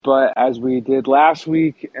but as we did last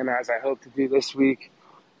week and as I hope to do this week,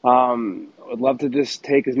 would love to just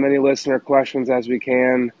take as many listener questions as we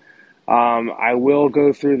can. I will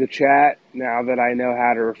go through the chat now that I know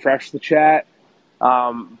how to refresh the chat.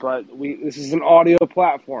 But this is an audio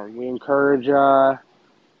platform. We encourage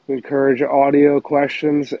audio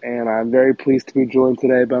questions, and I'm very pleased to be joined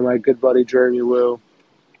today by my good buddy Jeremy Woo,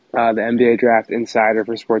 the NBA Draft Insider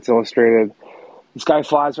for Sports Illustrated. This guy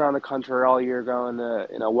flies around the country all year going to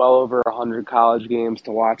well over 100 college games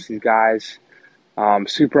to watch these guys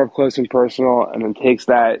super up close and personal, and then takes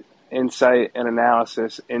that insight and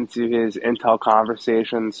analysis into his intel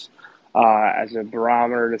conversations as a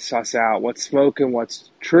barometer to suss out what's smoke and what's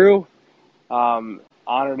true.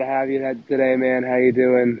 Honored to have you today, man. How you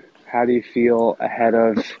doing? How do you feel ahead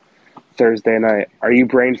of Thursday night? Are you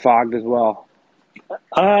brain fogged as well?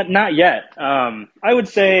 Not yet. I would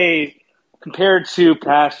say compared to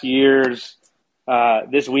past years,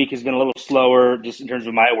 this week has been a little slower just in terms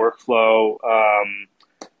of my workflow.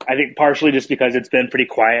 I think partially just because it's been pretty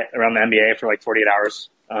quiet around the NBA for like 48 hours.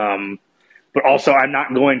 But also I'm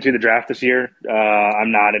not going to the draft this year.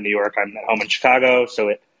 I'm not in New York. I'm at home in Chicago.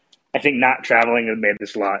 So I think not traveling has made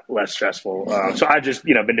this a lot less stressful. So I've just,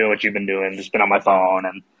 been doing what you've been doing, just been on my phone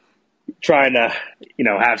and trying to,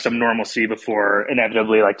 have some normalcy before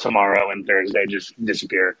inevitably like tomorrow and Thursday just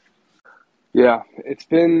disappear. Yeah, it's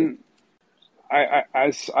been,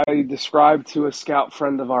 I described to a scout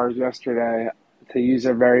friend of ours yesterday, to use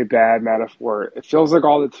a very bad metaphor, it feels like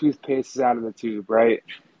all the toothpaste is out of the tube, right?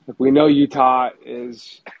 Like we know Utah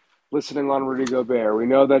is listening on Rudy Gobert. We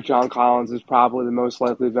know that John Collins is probably the most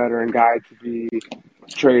likely veteran guy to be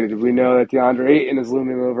traded. We know that DeAndre Ayton is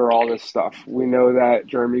looming over all this stuff. We know that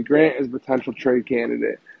Jeremy Grant is a potential trade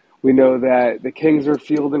candidate. We know that the Kings are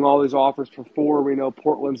fielding all these offers for 4. We know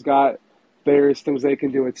Portland's got various things they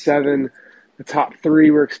can do at 7. The top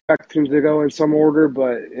 3 we're expecting to go in some order,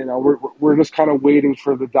 but we're just kind of waiting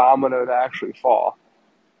for the domino to actually fall.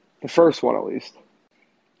 The first one, at least.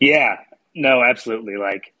 Yeah, no, absolutely.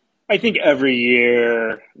 Like I think every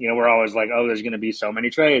year, we're always like, oh, there's going to be so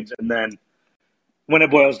many trades, and then when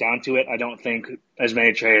it boils down to it, I don't think as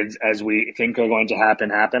many trades as we think are going to happen.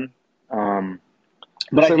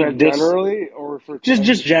 But I think generally, or for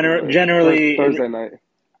just generally Thursday night.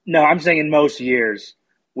 No, I'm saying in most years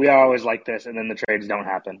we are always like this, and then the trades don't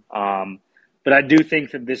happen. But I do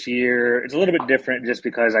think that this year it's a little bit different, just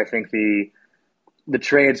because I think the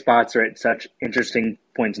trade spots are at such interesting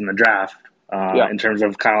points in the draft in terms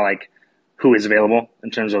of kind of like who is available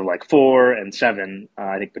in terms of like 4 and 7.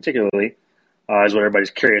 I think particularly is what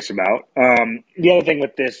everybody's curious about. The other thing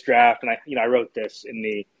with this draft, and I wrote this in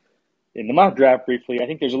the mock draft briefly, I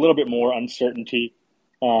think there's a little bit more uncertainty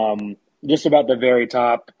just about the very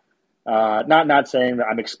top. Not saying that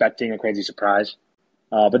I'm expecting a crazy surprise,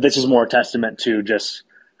 but this is more a testament to just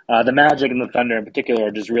the Magic and the Thunder in particular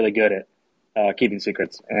are just really good at keeping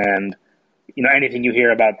secrets. And, anything you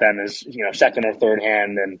hear about them is, second or third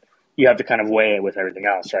hand, and you have to kind of weigh it with everything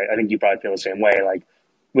else, right? I think you probably feel the same way. Like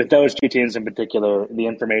with those 2 teams in particular, the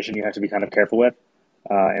information you have to be kind of careful with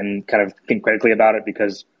and kind of think critically about it,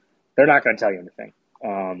 because they're not going to tell you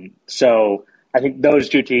anything. So I think those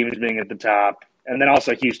 2 teams being at the top, and then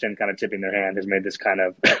also Houston kind of tipping their hand, has made this kind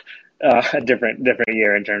of a different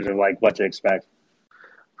year in terms of like what to expect.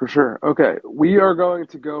 For sure. Okay, we are going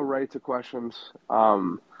to go right to questions.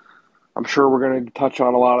 I'm sure we're going to touch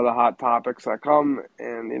on a lot of the hot topics that come,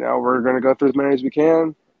 and we're going to go through as many as we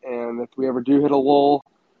can. And if we ever do hit a lull,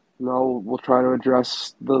 we'll try to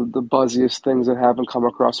address the buzziest things that haven't come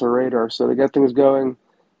across our radar. So to get things going,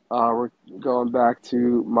 we're going back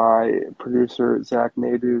to my producer, Zach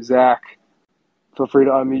Nadu. Zach, feel free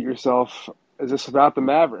to unmute yourself. Is this about the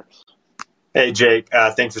Mavericks? Hey, Jake.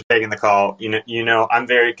 Thanks for taking the call. I'm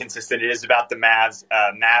very consistent. It is about the Mavs.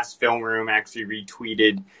 Mavs Film Room actually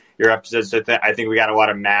retweeted your episode. So I think we got a lot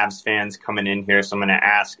of Mavs fans coming in here. So I'm going to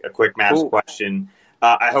ask a quick Mavs question.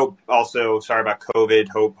 I hope also, sorry about COVID.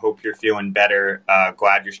 Hope you're feeling better.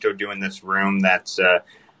 Glad you're still doing this room. That's,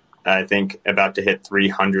 I think, about to hit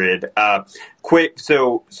 300. Quick.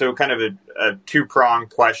 So kind of a 2-pronged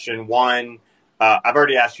question. One, I've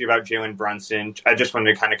already asked you about Jalen Brunson. I just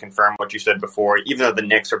wanted to kind of confirm what you said before. Even though the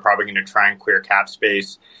Knicks are probably going to try and clear cap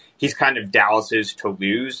space, he's kind of Dallas's to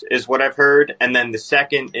lose, is what I've heard. And then the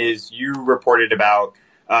second is you reported about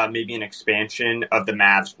maybe an expansion of the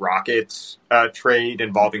Mavs-Rockets trade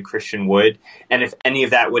involving Christian Wood. And if any of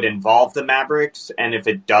that would involve the Mavericks, and if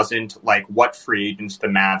it doesn't, like what free agents the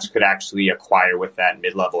Mavs could actually acquire with that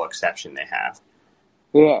mid-level exception they have.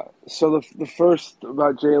 Yeah, so the first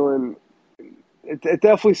about Jalen, it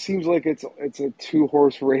definitely seems like it's a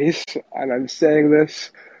 2-horse race, and I'm saying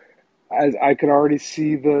this as I can already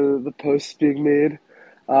see the posts being made.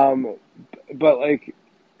 But like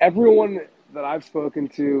everyone that I've spoken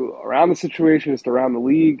to around the situation, just around the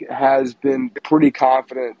league, has been pretty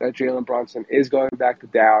confident that Jalen Brunson is going back to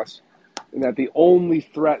Dallas, and that the only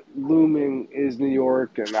threat looming is New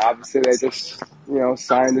York. And obviously, they just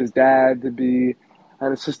signed his dad to be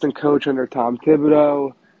an assistant coach under Tom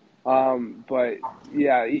Thibodeau. But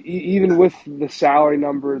yeah, even with the salary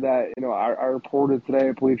number that I reported today,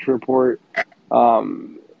 a Bleacher Report,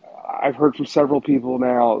 I've heard from several people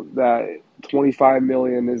now that $25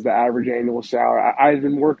 million is the average annual salary. I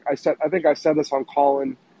think I said this on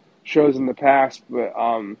call-in shows in the past, but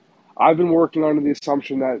I've been working under the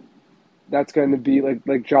assumption that that's going to be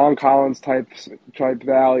like John Collins type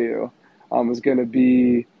value is going to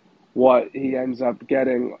be what he ends up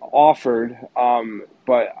getting offered.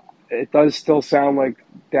 But it does still sound like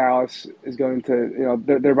Dallas is going to,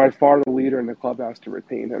 they're by far the leader in the clubhouse to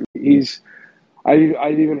retain him.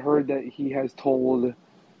 I've even heard that he has told,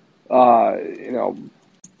 former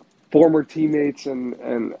teammates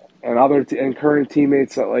and other and current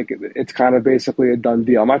teammates that like it's kind of basically a done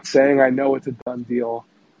deal. I'm not saying I know it's a done deal,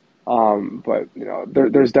 but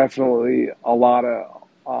there's definitely a lot of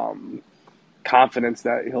confidence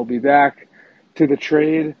that he'll be back. To the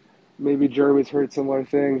trade, maybe Jeremy's heard similar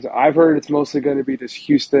things. I've heard it's mostly going to be just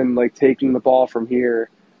Houston like taking the ball from here.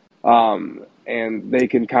 And they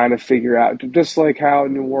can kind of figure out, just like how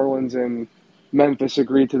New Orleans and Memphis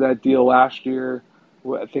agreed to that deal last year.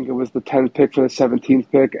 I think it was the 10th pick for the 17th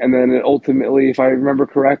pick. And then it ultimately, if I remember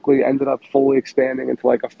correctly, ended up fully expanding into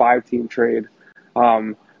like a 5-team trade.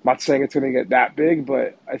 I'm not saying it's going to get that big,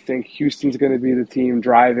 but I think Houston's going to be the team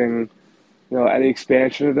driving any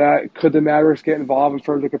expansion of that. Could the Mavericks get involved in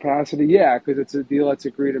further capacity? Yeah, because it's a deal that's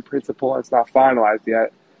agreed in principle and it's not finalized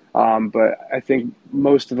yet. But I think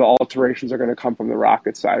most of the alterations are going to come from the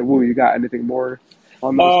Rockets side. Woo, you got anything more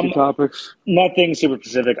on those two topics? Nothing super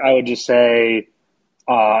specific. I would just say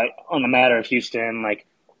on the matter of Houston, like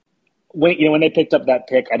when they picked up that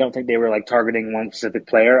pick, I don't think they were like targeting one specific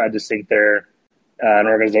player. I just think they're an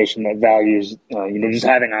organization that values just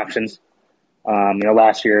having options.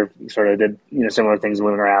 Last year sort of did similar things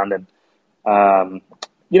moving around, and I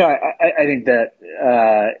think that.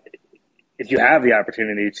 If you have the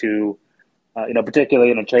opportunity to, particularly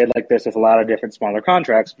in a trade like this with a lot of different smaller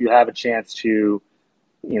contracts, if you have a chance to,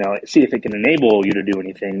 see if it can enable you to do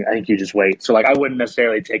anything, I think you just wait. So, I wouldn't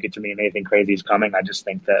necessarily take it to mean anything crazy is coming. I just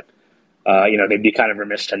think that, they'd be kind of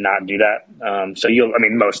remiss to not do that.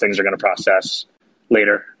 Most things are going to process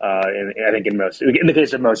later. I think in the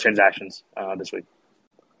case of most transactions this week.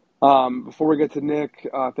 Before we get to Nick,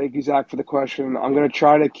 thank you, Zach, for the question. I'm going to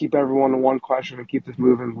try to keep everyone to one question and keep this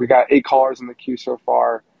moving. We got 8 callers in the queue so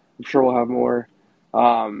far. I'm sure we'll have more.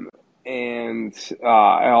 And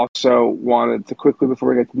I also wanted to quickly, before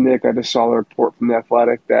we get to Nick, I just saw the report from The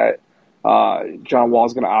Athletic that John Wall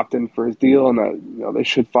is going to opt in for his deal and that they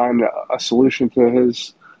should find a solution to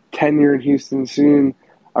his tenure in Houston soon.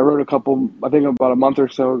 I wrote I think about a month or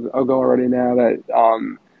so ago already now that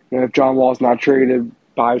if John Wall is not traded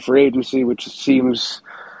by free agency, which seems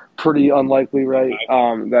pretty unlikely, right?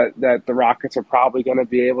 That the Rockets are probably going to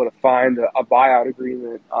be able to find a buyout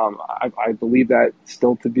agreement. I believe that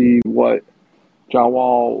still to be what John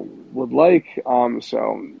Wall would like.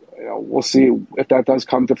 So we'll see if that does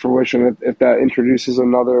come to fruition. If that introduces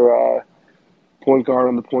another point guard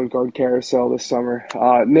on the point guard carousel this summer.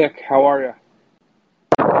 Nick, how are you?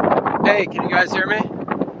 Hey, can you guys hear me?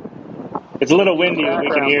 It's a little windy, but we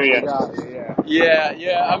can hear you.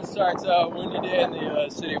 Yeah. I'm sorry. It's a windy day in the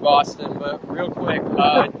city of Boston. But real quick,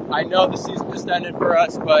 I know the season just ended for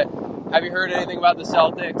us, but have you heard anything about the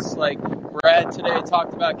Celtics? Like, Brad today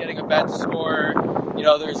talked about getting a bench scorer.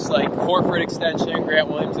 There's like Horford extension, Grant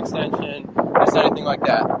Williams extension. Just anything like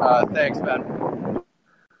that. Thanks, Ben.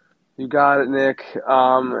 You got it, Nick.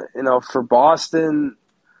 For Boston,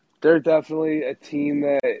 they're definitely a team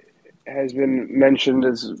that has been mentioned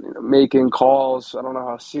as making calls. I don't know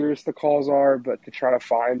how serious the calls are, but to try to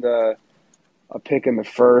find a pick in the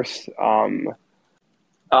first.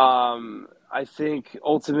 I think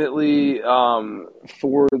ultimately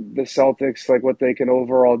for the Celtics, like what they can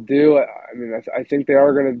overall do, I think they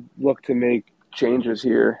are going to look to make changes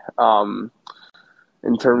here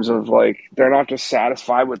in terms of like they're not just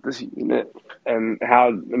satisfied with this unit and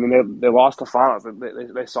how they lost the finals.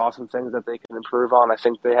 They saw some things that they can improve on. I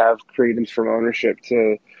think they have credence from ownership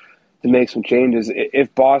to make some changes.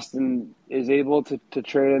 If Boston is able to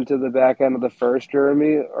trade into the back end of the first,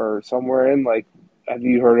 Jeremy, or somewhere in, like, have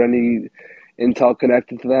you heard any intel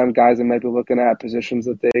connected to them, guys that might be looking at positions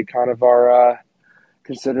that they kind of are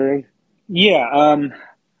considering? Yeah.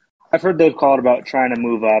 I've heard they've called about trying to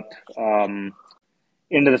move up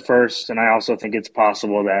into the first, and I also think it's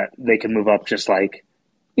possible that they can move up just like,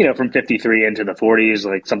 from 53 into the 40s,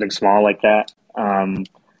 like something small like that.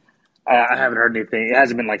 I haven't heard anything. It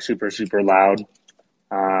hasn't been like super, super loud.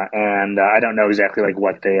 And I don't know exactly like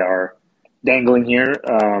what they are dangling here.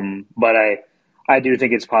 But I do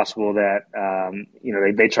think it's possible that,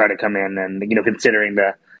 they try to come in and, considering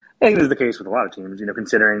I think this is the case with a lot of teams,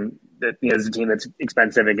 considering that, it's a team that's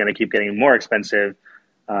expensive and going to keep getting more expensive.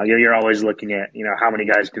 You're always looking at, how many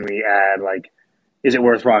guys can we add? Like, is it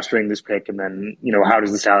worth rostering this pick? And then, how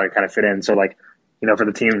does the salary kind of fit in? So like, for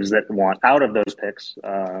the teams that want out of those picks,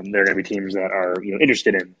 there are going to be teams that are,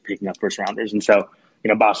 interested in picking up first rounders. And so,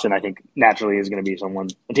 Boston, I think naturally is going to be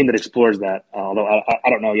a team that explores that. Although I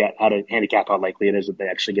don't know yet how to handicap how likely it is that they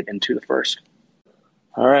actually get into the first.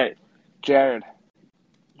 All right, Jared.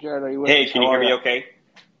 Jared, are you with us? Hey, can you hear me okay?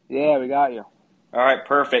 Yeah, we got you. All right,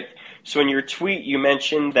 perfect. So in your tweet, you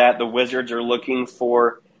mentioned that the Wizards are looking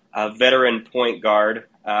for a veteran point guard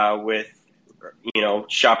with,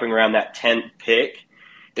 shopping around that 10th pick.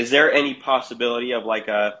 Is there any possibility of like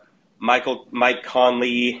a Mike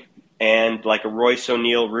Conley and like a Royce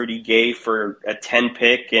O'Neal, Rudy Gay for a 10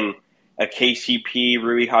 pick and a KCP,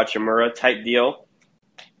 Rui Hachimura type deal?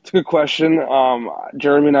 It's a good question.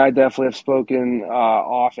 Jeremy and I definitely have spoken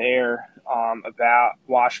off air about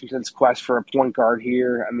Washington's quest for a point guard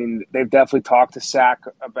here. I mean, they've definitely talked to Sack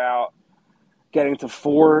about getting to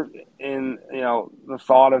 4 in, the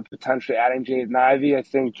thought of potentially adding Jaden Ivey. I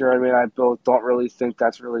think Jeremy and I both don't really think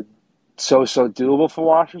that's really so doable for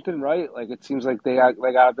Washington, right? Like, it seems like they got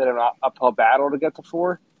a bit of an uphill battle to get to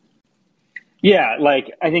 4. Yeah,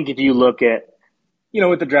 like, I think if you look at,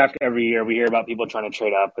 with the draft every year, we hear about people trying to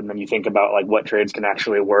trade up, and then you think about, like, what trades can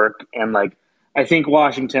actually work. And, like, I think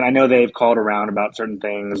Washington, I know they've called around about certain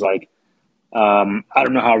things, like, I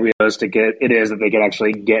don't know how realistic it is that they could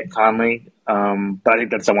actually get Conley, but I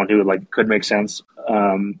think that's someone who, like, could make sense.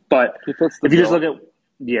 But if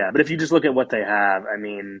you just look at what they have, I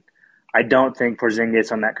mean, I don't think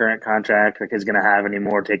Porzingis on that current contract is going to have any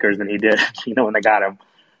more takers than he did, when they got him.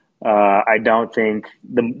 I don't think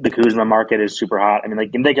the Kuzma market is super hot. I mean,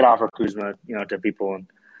 like, they could offer Kuzma, to people, and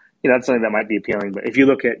that's something that might be appealing. But if you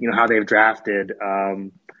look at how they've drafted,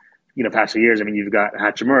 past few years, I mean, you've got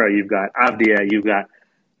Hachimura, you've got Avdia, you've got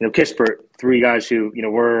Kispert, 3 guys who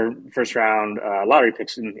were first round lottery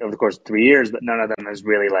picks over the course of 3 years, but none of them has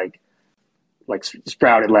really like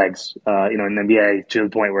sprouted legs, in the NBA to the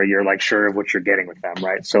point where you're like sure of what you're getting with them,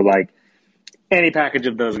 right? So like, any package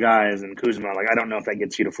of those guys and Kuzma, like, I don't know if that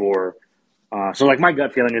gets you to 4. So like, my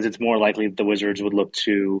gut feeling is it's more likely that the Wizards would look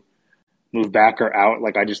to move back or out.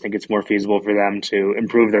 Like, I just think it's more feasible for them to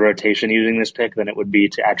improve their rotation using this pick than it would be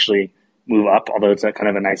to actually move up, although it's a kind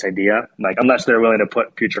of a nice idea. Like, unless they're willing to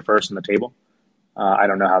put future first on the table, I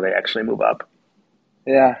don't know how they actually move up.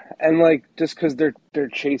 Yeah, and like, just because they're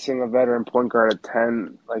chasing a veteran point guard at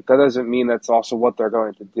 10, like, that doesn't mean that's also what they're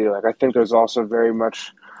going to do. Like, I think there's also very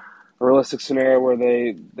much a realistic scenario where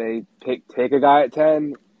they take a guy at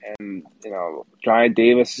 10, and Giant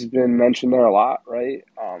Davis has been mentioned there a lot, right?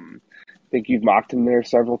 I think you've mocked him there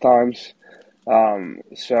several times.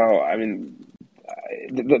 So I mean,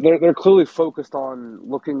 they're clearly focused on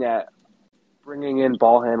looking at bringing in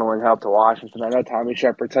ball handling help to Washington. I know Tommy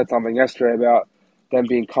Shepard said something yesterday about them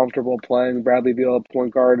being comfortable playing Bradley Beal at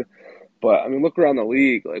point guard. But, I mean, look around the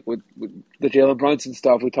league. Like, with the Jalen Brunson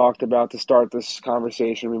stuff we talked about to start this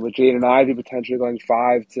conversation, I mean, with Jaden Ivey potentially going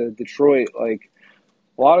 5 to Detroit, like,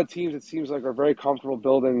 a lot of teams, it seems like, are very comfortable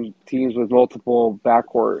building teams with multiple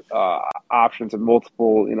backcourt options and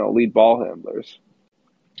multiple, lead ball handlers.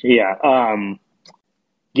 Yeah.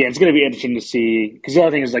 It's going to be interesting to see. Because the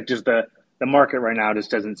other thing is, like, just the market right now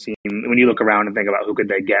just doesn't seem, when you look around and think about who could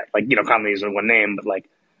they get, like, Conley is one name, but, like,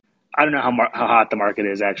 I don't know how hot the market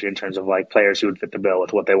is actually in terms of like players who would fit the bill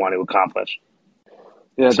with what they want to accomplish.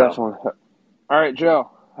 Yeah, definitely. All right, Joe,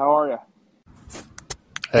 how are you?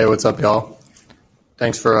 Hey, what's up, y'all?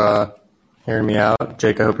 Thanks for hearing me out.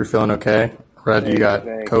 Jake, I hope you're feeling okay. Red, you got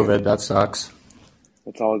COVID. That sucks.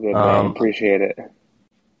 It's all good, man. Appreciate it.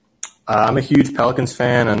 I'm a huge Pelicans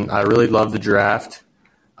fan, and I really love the draft.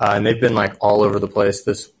 And they've been like all over the place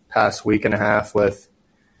this past week and a half with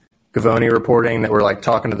Gavoni reporting that we're like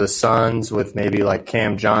talking to the Suns with maybe like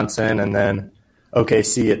Cam Johnson, and then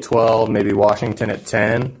OKC at 12, maybe Washington at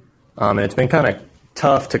 10. And it's been kind of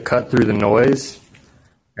tough to cut through the noise.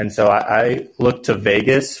 And so I looked to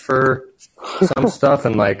Vegas for some stuff,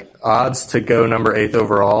 and like odds to go number 8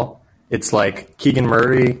 overall. It's like Keegan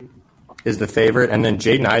Murray is the favorite, and then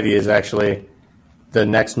Jaden Ivey is actually the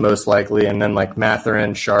next most likely, and then like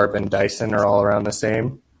Mathurin, Sharp, and Dyson are all around the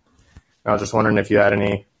same. I was just wondering if you had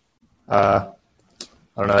any,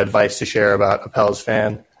 advice to share about a Pels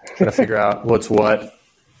fan trying to figure out what's what.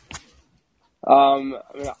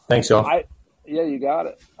 Thanks, y'all. Yeah, you got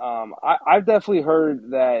it. I've definitely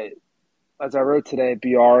heard that, as I wrote today at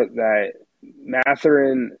BR, that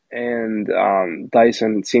Mathurin and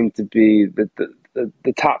Dyson seem to be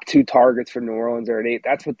the top two targets for New Orleans are at 8.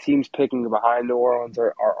 That's what teams picking behind New Orleans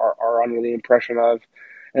are under the impression of.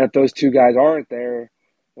 And if those two guys aren't there,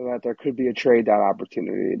 then that there could be a trade down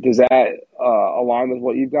opportunity. Does that align with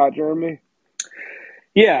what you've got, Jeremy?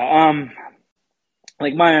 Yeah.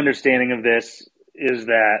 Like my understanding of this is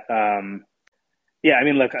that,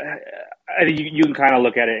 look, I think you can kind of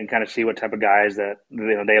look at it and kind of see what type of guys that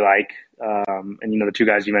they like. And the two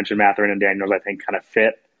guys you mentioned, Mathurin and Daniels, I think kind of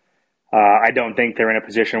fit. I don't think they're in a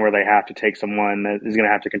position where they have to take someone that is going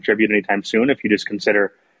to have to contribute anytime soon. If you just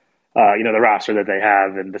consider, the roster that they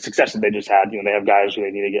have and the success that they just had, they have guys who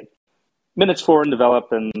they need to get minutes for and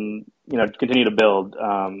develop and, continue to build.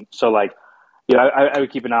 I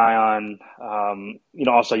would keep an eye on,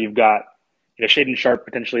 also you've got, Shaden Sharp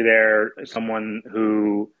potentially there, someone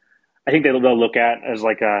who I think they'll look at as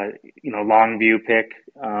like a, long view pick.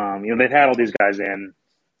 They've had all these guys in.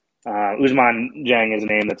 Ousmane Dieng is a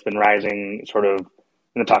name that's been rising sort of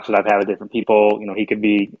in the talks that I've had with different people. He could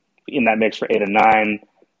be in that mix for 8 and 9.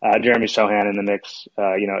 Jeremy Sohan in the mix,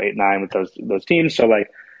 8, 9 with those teams. So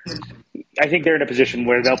I think they're in a position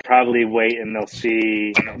where they'll probably wait and they'll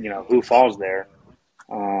see, who falls there.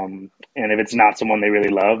 And if it's not someone they really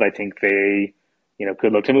love, I think they,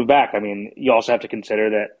 could look to move back. I mean, you also have to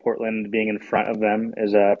consider that Portland being in front of them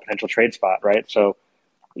is a potential trade spot, right? So,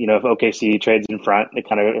 if OKC trades in front, it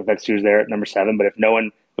kind of affects who's there at number 7. But if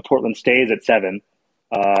Portland stays at 7,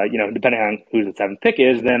 depending on who the 7th pick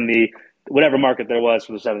is, then whatever market there was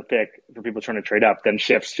for the 7th pick for people trying to trade up then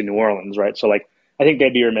shifts to New Orleans, right? So, I think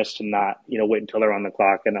they'd be remiss to not, wait until they're on the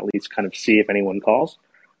clock and at least kind of see if anyone calls.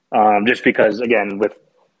 Just because, again, with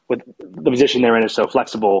the position they're in is so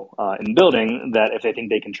flexible in building that if they think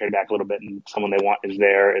they can trade back a little bit and someone they want is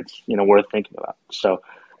there, it's worth thinking about. So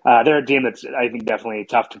they're a team that's I think definitely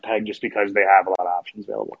tough to peg just because they have a lot of options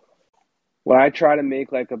available. When I try to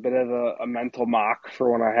make a bit of a mental mock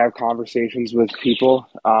for when I have conversations with people,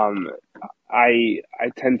 I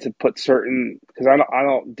tend to put certain because I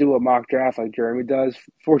don't do a mock draft like Jeremy does.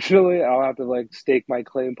 Fortunately, I'll have to stake my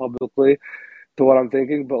claim publicly to what I'm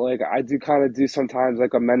thinking, but I do kind of do sometimes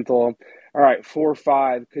a mental, all right, 4 or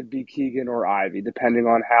 5 could be Keegan or Ivy, depending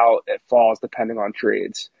on how it falls, depending on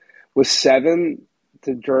trades. With 7,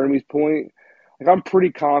 to Jeremy's point, I'm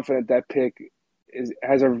pretty confident that pick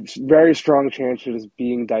has a very strong chance of just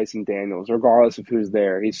being Dyson Daniels, regardless of who's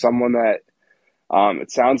there. He's someone that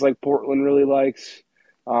it sounds like Portland really likes,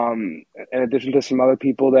 in addition to some other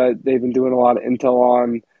people that they've been doing a lot of intel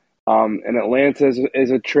on. And Atlanta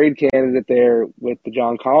is a trade candidate there with the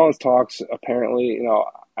John Collins talks. Apparently,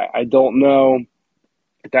 I don't know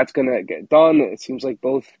if that's going to get done. It seems like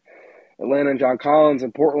both Atlanta and John Collins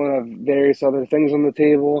and Portland have various other things on the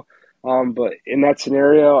table. But in that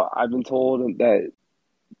scenario, I've been told that,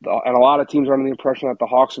 and a lot of teams are under the impression that the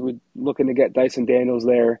Hawks will be looking to get Dyson Daniels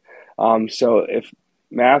there. So if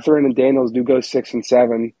Mathurin and Daniels do go 6 and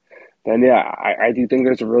 7, then I do think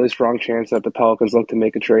there's a really strong chance that the Pelicans look to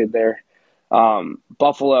make a trade there.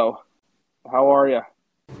 Buffalo, how are you?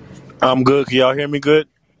 I'm good. Can y'all hear me good?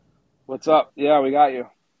 What's up? Yeah, we got you.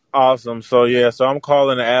 Awesome. So I'm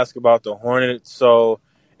calling to ask about the Hornets. So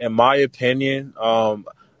in my opinion,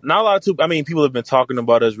 not a lot of people have been talking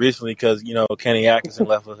about us recently because, Kenny Atkinson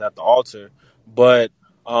left us at the altar. But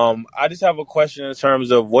I just have a question in terms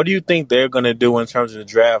of what do you think they're going to do in terms of the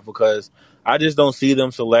draft? Because I just don't see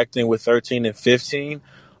them selecting with 13 and 15.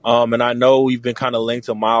 And I know we've been kind of linked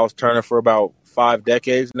to Miles Turner for about 5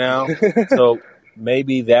 decades now. So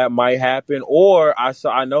maybe that might happen. Or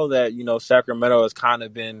I know that, Sacramento has kind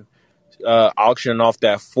of been auctioning off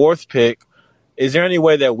that 4th pick. Is there any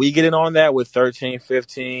way that we get in on that with 13,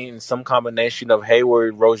 15, some combination of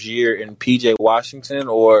Hayward, Rozier, and P.J. Washington?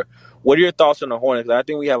 Or what are your thoughts on the Hornets? I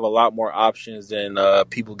think we have a lot more options than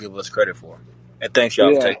people give us credit for. And thanks,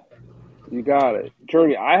 y'all, for taking. You got it.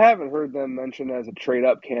 Jeremy, I haven't heard them mentioned as a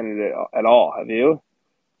trade-up candidate at all. Have you?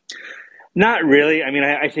 Not really. I mean,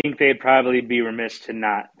 I think they'd probably be remiss to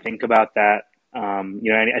not think about that. I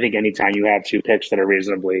think anytime you have 2 picks that are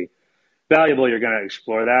reasonably valuable, you're going to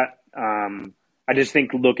explore that. I just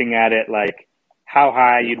think looking at it how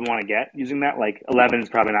high you'd want to get using that, 11 is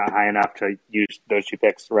probably not high enough to use those 2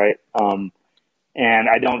 picks, right? And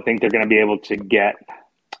I don't think they're going to be able to get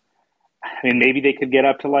 – maybe they could get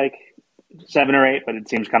up to 7 or 8, but it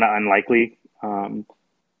seems kind of unlikely.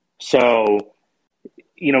 So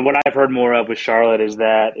what I've heard more of with Charlotte is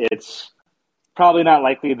that it's probably not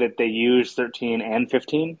likely that they use 13 and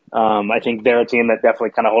 15. I think they're a team that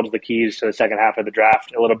definitely kind of holds the keys to the second half of the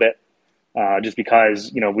draft a little bit, just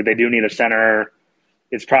because, they do need a center.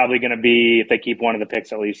 It's probably going to be, if they keep one of the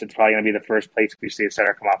picks at least, it's probably going to be the first place we see a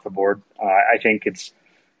center come off the board. I think it's,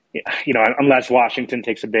 unless Washington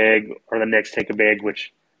takes a big or the Knicks take a big,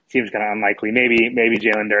 which seems kind of unlikely. Maybe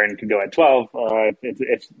Jalen Duren could go at 12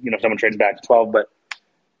 if someone trades back to 12, but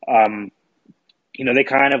they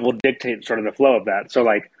kind of will dictate sort of the flow of that. So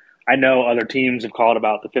I know other teams have called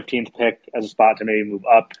about the 15th pick as a spot to maybe move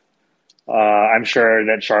up. I'm sure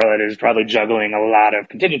that Charlotte is probably juggling a lot of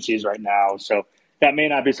contingencies right now, so that may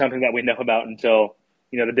not be something that we know about until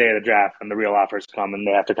the day of the draft when the real offers come and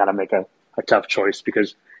they have to kind of make a tough choice,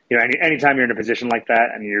 because anytime you're in a position like that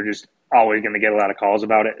and you're just always going to get a lot of calls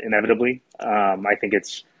about it inevitably, I think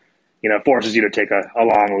it's forces you to take a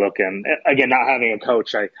long look. And again, not having a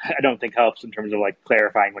coach, I don't think helps in terms of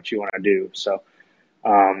clarifying what you want to do. So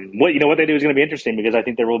what they do is going to be interesting, because I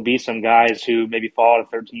think there will be some guys who maybe fall to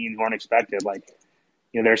 13 who aren't expected.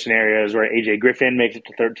 There are scenarios where AJ Griffin makes it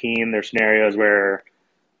to 13. There are scenarios where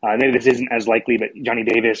maybe this isn't as likely, but Johnny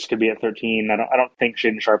Davis could be at 13. I don't think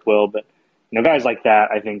Shaden Sharp will, but guys like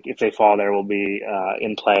that, I think if they fall there, will be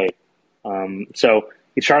in play. So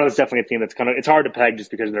Charlotte's definitely a team that's it's hard to peg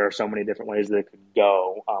just because there are so many different ways that it could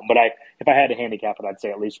go. But if I had to handicap it, I'd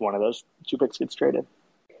say at least one of those two picks gets traded.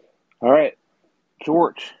 All right,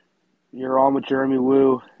 George, you're on with Jeremy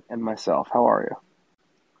Woo and myself. How are you?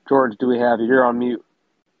 George, do we have you? You're on mute.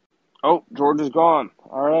 Oh, George is gone.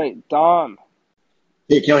 All right, Don.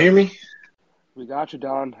 Hey, can y'all hear me? We got you,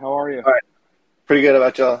 Don. How are you? All right. Pretty good.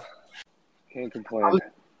 About y'all? Can't complain.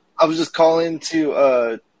 I was just calling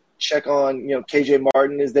to check on, KJ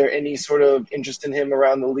Martin. Is there any sort of interest in him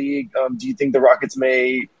around the league? Do you think the Rockets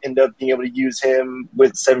may end up being able to use him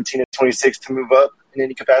with 17 and 26 to move up in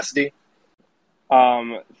any capacity?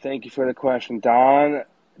 Thank you for the question, Don.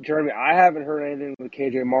 Jeremy, I haven't heard anything with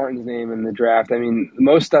KJ Martin's name in the draft. I mean,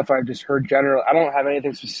 most stuff I've just heard general. I don't have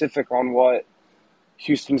anything specific on what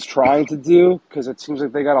Houston's trying to do, because it seems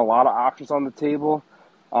like they got a lot of options on the table.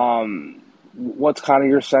 What's kind of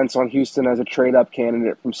your sense on Houston as a trade-up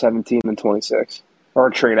candidate from 17 and 26? Or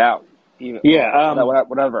a trade-out?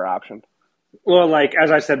 Whatever option. Well, as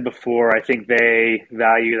I said before, I think they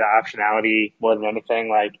value the optionality more than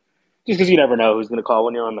anything. Just because you never know who's going to call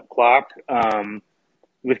when you're on the clock.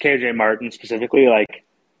 With KJ Martin specifically,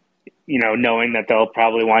 knowing that they'll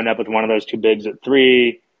probably wind up with one of those two bigs at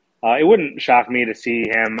 3, it wouldn't shock me to see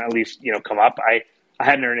him at least, come up. I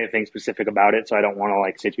hadn't heard anything specific about it, so I don't want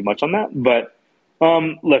to say too much on that. But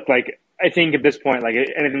look, I think at this point,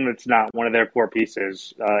 anything that's not one of their core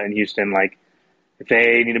pieces in Houston, if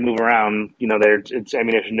they need to move around, it's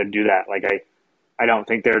ammunition to do that. I don't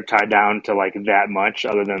think they're tied down to that much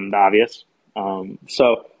other than the obvious.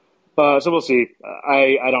 So we'll see.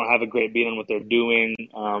 I don't have a great beat on what they're doing,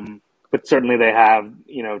 but certainly they have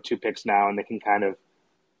 2 picks now, and they can kind of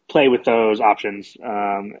play with those options,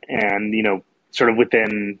 and sort of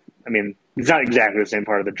within. I mean, it's not exactly the same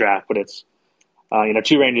part of the draft, but it's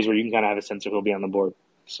 2 ranges where you can kind of have a sense of who'll be on the board.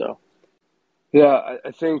 So yeah,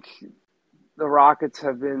 I think the Rockets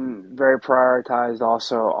have been very prioritized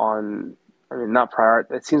also on. I mean, not prior.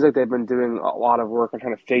 It seems like they've been doing a lot of work on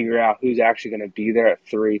trying to figure out who's actually going to be there at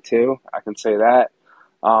 3 too. I can say that.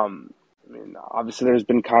 I mean, obviously there's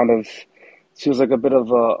been kind of seems like a bit of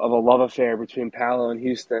a love affair between Paolo and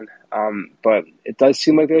Houston. But it does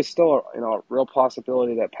seem like there's still a real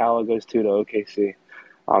possibility that Paolo goes to OKC.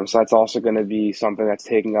 So that's also going to be something that's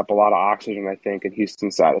taking up a lot of oxygen, I think, in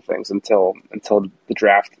Houston's side of things until the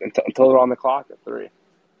draft, until they're on the clock at 3.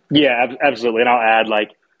 Yeah, absolutely. And I'll add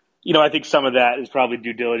I think some of that is probably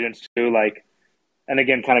due diligence too. And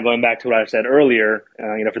again, kind of going back to what I said earlier,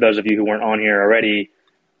 for those of you who weren't on here already,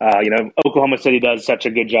 Oklahoma City does such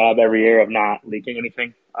a good job every year of not leaking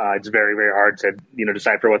anything. It's very, very hard to,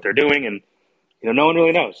 decipher what they're doing, and, no one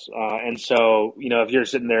really knows. And so, if you're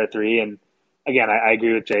sitting there at 3, and again, I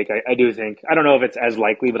agree with Jake. I do think, I don't know if it's as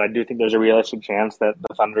likely, but I do think there's a realistic chance that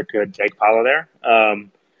the Thunder could take Paolo there.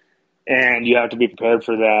 And you have to be prepared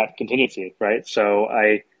for that contingency, right? So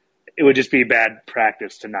it would just be bad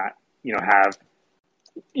practice to not, have,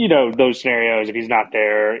 those scenarios. If he's not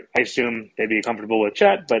there, I assume they'd be comfortable with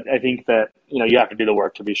Chet, but I think that, you have to do the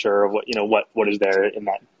work to be sure of what is there in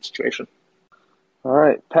that situation. All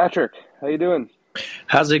right. Patrick, how you doing?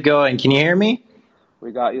 How's it going? Can you hear me?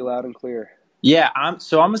 We got you loud and clear. Yeah, I'm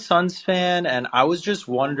a Suns fan, and I was just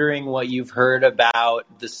wondering what you've heard about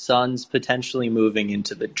the Suns potentially moving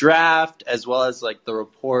into the draft, as well as like the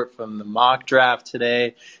report from the mock draft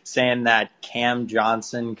today saying that Cam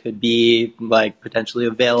Johnson could be like potentially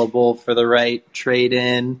available for the right trade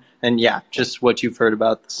in. And yeah, just what you've heard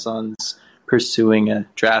about the Suns pursuing a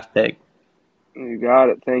draft pick. You got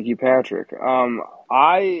it. Thank you, Patrick.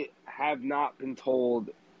 I have not been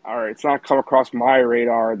told, or it's not come across my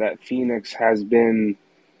radar that Phoenix has been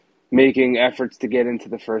making efforts to get into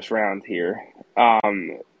the first round here.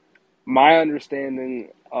 My understanding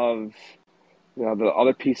of the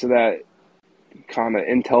other piece of that kind of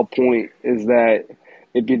intel point is that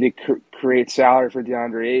it'd be to create salary for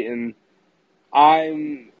DeAndre Ayton.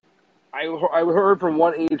 I heard from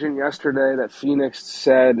one agent yesterday that Phoenix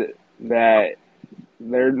said that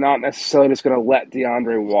they're not necessarily just going to let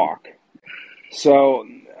DeAndre walk. So,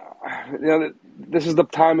 this is the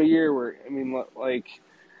time of year where,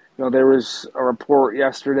 there was a report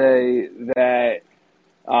yesterday that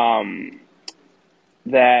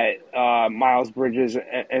Miles Bridges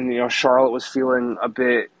and Charlotte was feeling a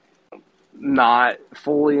bit not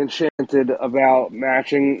fully enchanted about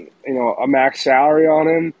matching a max salary on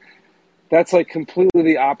him. That's like completely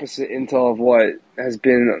the opposite intel of what has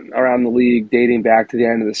been around the league dating back to the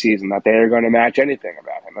end of the season, that they are going to match anything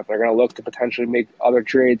about him, that they're going to look to potentially make other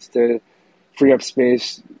trades to free up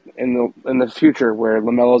space in the future where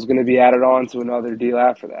LaMelo is going to be added on to another deal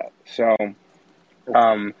after that. So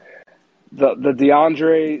the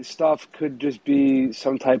DeAndre stuff could just be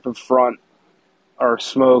some type of front or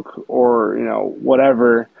smoke or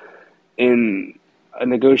whatever in a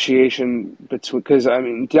negotiation between, because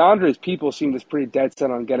DeAndre's people seem to pretty dead set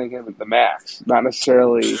on getting him at the max, not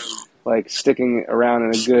necessarily like sticking around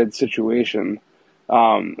in a good situation.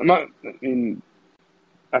 I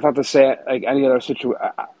thought to say like any other situation.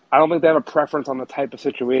 I don't think they have a preference on the type of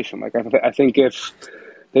situation. Like I think if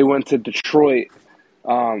they went to Detroit,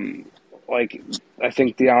 I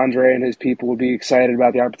think DeAndre and his people would be excited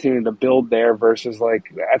about the opportunity to build there versus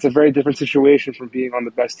that's a very different situation from being on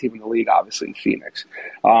the best team in the league, obviously in Phoenix.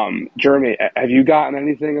 Jeremy, have you gotten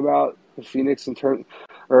anything about the Phoenix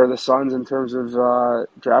or the Suns in terms of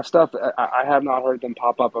draft stuff? I have not heard them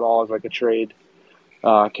pop up at all as like a trade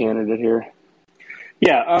candidate here.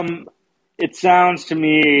 Yeah, it sounds to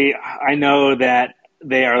me, I know that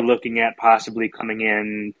they are looking at possibly coming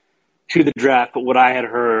in to the draft, but what I had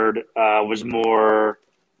heard was more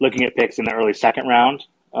looking at picks in the early second round,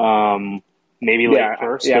 maybe late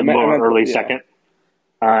first, but more early second.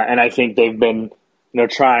 And I think they've been,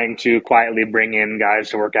 trying to quietly bring in guys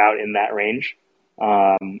to work out in that range.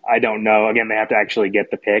 I don't know. Again, they have to actually get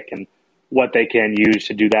the pick and what they can use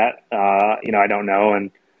to do that. I don't know. And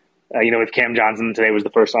with Cam Johnson today was the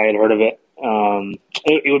first I had heard of it.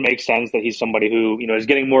 It would make sense that he's somebody who is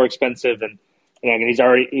getting more expensive and. And he's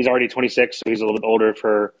already 26, so he's a little bit older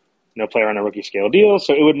for player on a rookie scale deal.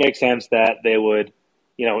 So it would make sense that they would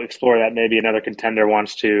explore that. Maybe another contender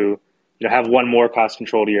wants to have one more cost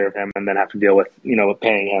controlled year of him and then have to deal with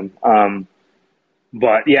paying him.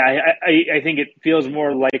 But yeah, I think it feels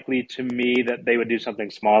more likely to me that they would do something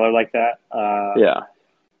smaller like that.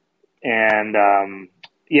 And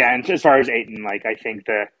as far as Ayton, I think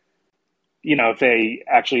that. If they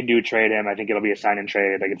actually do trade him, I think it'll be a sign and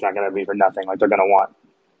trade. It's not going to be for nothing. They're going to want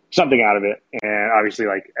something out of it. And obviously,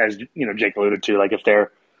 as Jake alluded to, if they're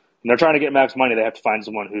trying to get max money, they have to find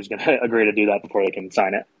someone who's going to agree to do that before they can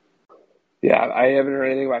sign it. Yeah, I haven't heard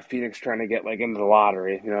anything about Phoenix trying to get into the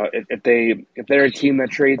lottery. If they're a team that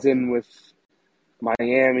trades in with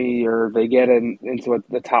Miami or they get into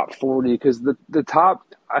the top 40, because the top.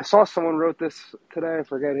 I saw someone wrote this today. I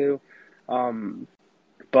forget who.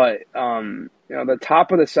 But, the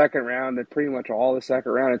top of the second round and pretty much all the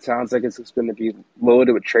second round, it sounds like it's just going to be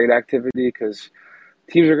loaded with trade activity because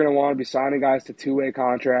teams are going to want to be signing guys to two-way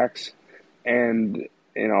contracts. And,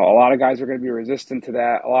 a lot of guys are going to be resistant to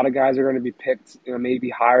that. A lot of guys are going to be picked, maybe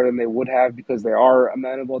higher than they would have because they are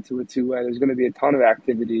amenable to a two-way. There's going to be a ton of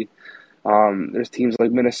activity. There's teams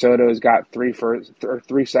like Minnesota has got three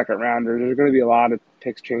second rounders. There's going to be a lot of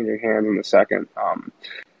picks changing hands in the second.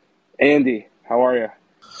 Andy, how are you?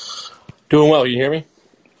 Doing well. You hear me?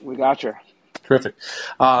 We got you. Terrific.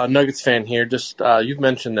 Nuggets fan here. Just you've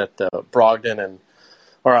mentioned that Brogdon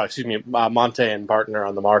Monte and Barton are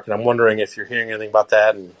on the market. I'm wondering if you're hearing anything about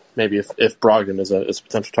that, and maybe if Brogdon is a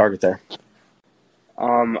potential target there.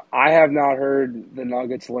 I have not heard the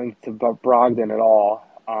Nuggets linked to Brogdon at all.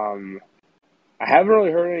 I haven't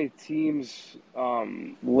really heard any teams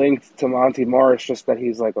linked to Monte Morris, just that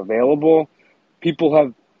he's available. People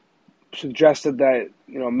have suggested that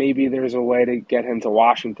maybe there's a way to get him to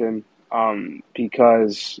Washington.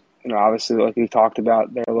 because, obviously, like we talked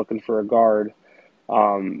about, they're looking for a guard.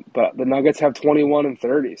 But the Nuggets have 21 and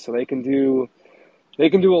 30, so they can do a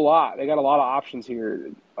lot. They got a lot of options here.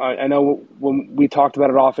 I know when we talked about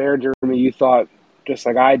it off air, Jeremy, you thought, just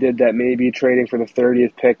like I did, that maybe trading for the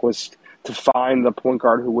 30th pick was to find the point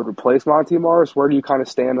guard who would replace Monty Morris. Where do you kind of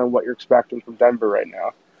stand on what you're expecting from Denver right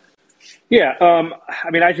now? Yeah,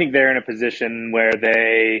 I think they're in a position where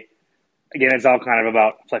they, again, it's all kind of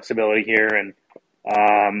about flexibility here. And,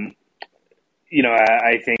 I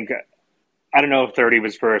think, I don't know if 30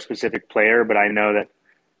 was for a specific player, but I know that,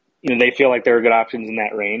 they feel like there are good options in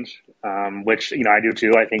that range, which, I do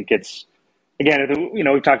too. I think it's, again,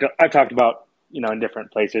 I've talked about, in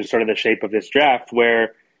different places, sort of the shape of this draft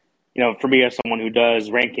where, for me as someone who does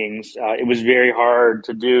rankings, it was very hard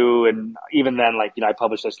to do. And even then, I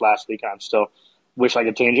published this last week and I'm still wish I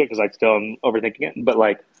could change it because I still am overthinking it. But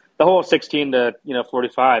the whole 16 to,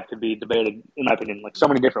 45 could be debated, in my opinion, so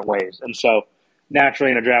many different ways. And so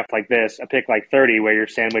naturally in a draft like this, a pick like 30 where you're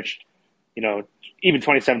sandwiched, even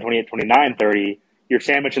 27, 28, 29, 30, you're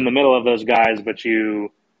sandwiched in the middle of those guys, but you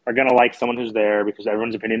are going to like someone who's there because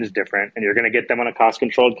everyone's opinion is different and you're going to get them on a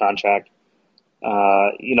cost-controlled contract.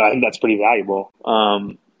 I think that's pretty valuable.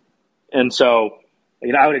 And so,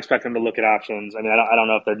 I would expect them to look at options. I don't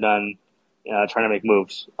know if they're done trying to make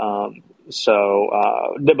moves. But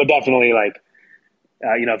definitely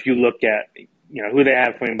if you look at, who they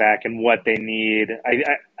have coming back and what they need,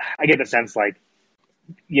 I get the sense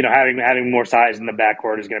having more size in the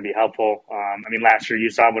backcourt is going to be helpful. Last year you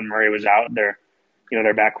saw when Murray was out there,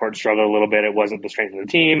 their backcourt struggled a little bit. It wasn't the strength of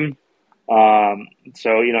the team.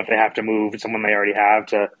 So, if they have to move someone they already have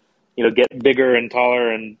to, get bigger and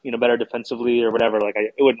taller and, better defensively or whatever,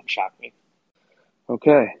 it wouldn't shock me.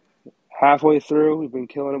 Okay. Halfway through, we've been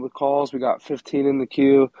killing it with calls. We got 15 in the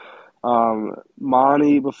queue.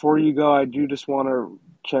 Monty, before you go, I do just want to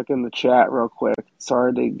check in the chat real quick.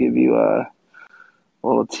 Sorry to give you a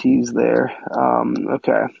little tease there.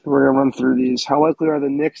 Okay. We're going to run through these. How likely are the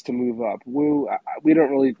Knicks to move up? We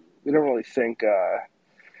don't really think,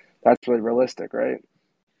 that's really realistic, right?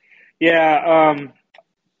 Yeah,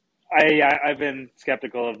 I've been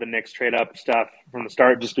skeptical of the Knicks trade up stuff from the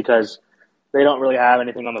start just because they don't really have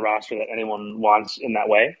anything on the roster that anyone wants in that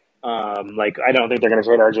way. I don't think they're going to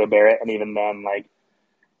trade RJ Barrett, and even then,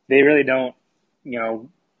 they really don't,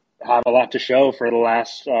 have a lot to show for the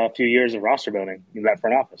last few years of roster building in that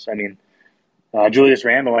front office. Julius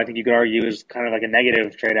Randle, I think you could argue, is kind of like a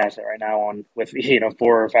negative trade asset right now with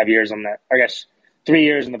 4 or 5 years on that, I guess 3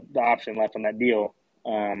 years and the option left on that deal.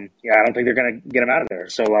 I don't think they're going to get him out of there.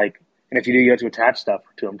 So, and if you do, you have to attach stuff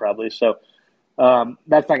to him probably. So,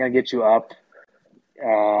 that's not going to get you up.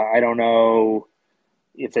 I don't know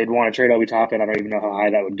if they'd want to trade Obi Toppin. I don't even know how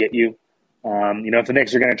high that would get you. If the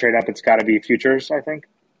Knicks are going to trade up, it's got to be futures, I think.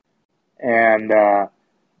 And, I'm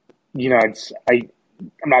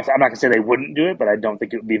not going to say they wouldn't do it, but I don't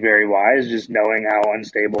think it would be very wise just knowing how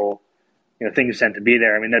unstable, things tend to be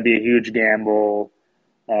there. That'd be a huge gamble.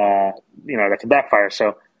 That could backfire.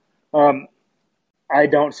 So, I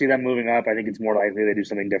don't see them moving up. I think it's more likely they do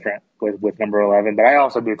something different with number 11. But I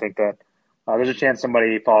also do think that there's a chance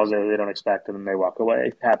somebody falls there they don't expect and then they walk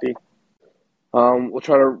away happy. We'll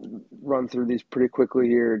try to run through these pretty quickly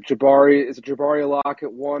here. Is Jabari a lock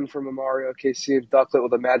at 1 from Mario KC and Ducklet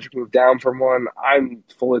with a Magic move down from 1? I'm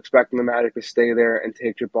fully expecting the Magic to stay there and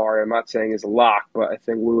take Jabari. I'm not saying it's a lock, but I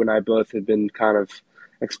think Woo and I both have been kind of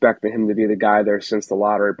expecting him to be the guy there since the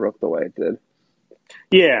lottery broke the way it did.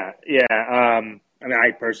 Yeah.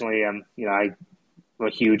 I personally am, I'm a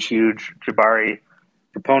huge Jabari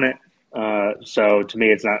proponent. So to me,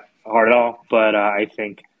 it's not hard at all. But I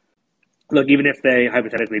think, look, even if they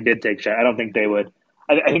hypothetically did take Shaq, I don't think they would.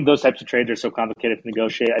 I think those types of trades are so complicated to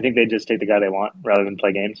negotiate. I think they just take the guy they want rather than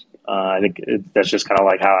play games. I think that's just kind of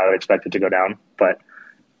like how I would expect it to go down. But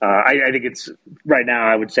I think it's right now.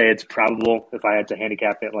 I would say it's probable if I had to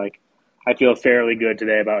handicap it. I feel fairly good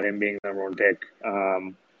today about him being the number 1 pick.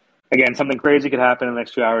 Again, something crazy could happen in the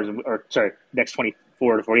next few hours, next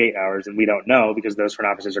 24 to 48 hours, and we don't know because those front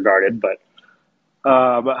offices are guarded. But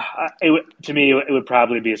to me, it would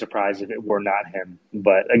probably be a surprise if it were not him.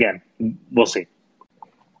 But again, we'll see.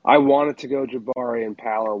 I wanted to go Jabari and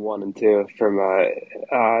Paolo 1 and 2 from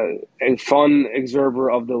a fun observer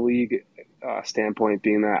of the league standpoint,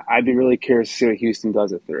 being that I'd be really curious to see what Houston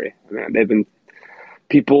does at 3. They've been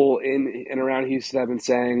people in and around Houston have been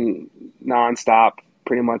saying nonstop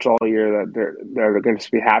pretty much all year that they're going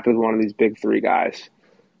to be happy with one of these big 3 guys.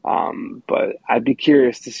 But I'd be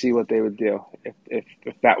curious to see what they would do if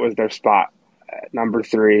that was their spot at number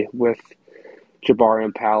 3 with Jabari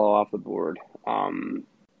and Paolo off the board.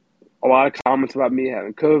 a lot of comments about me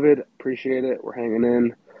having COVID. Appreciate it. We're hanging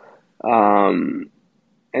in.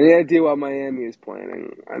 Any idea what Miami is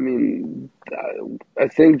planning? I mean, I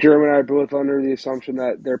think Jeremy and I are both under the assumption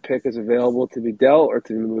that their pick is available to be dealt or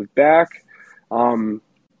to be moved back.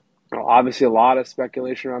 Obviously, a lot of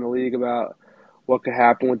speculation around the league about what could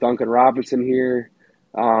happen with Duncan Robinson here.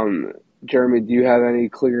 Jeremy, do you have any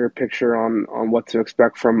clearer picture on what to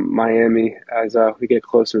expect from Miami as we get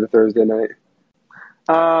closer to Thursday night?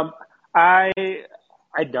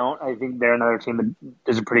 I don't. I think they're another team that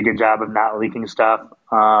does a pretty good job of not leaking stuff.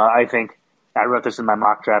 I think I wrote this in my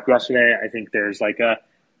mock draft yesterday. I think there's like a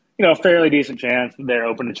fairly decent chance that they're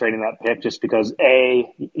open to trading that pick just because the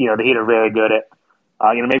Heat are very good at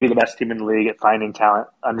maybe the best team in the league at finding talent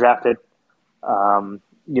undrafted. I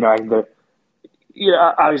think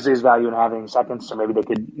obviously there's value in having seconds, so maybe they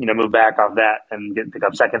could move back off that and pick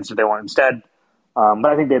up seconds if they want instead. But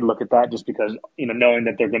I think they'd look at that just because knowing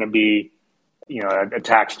that they're going to be a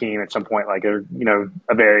tax team at some point, like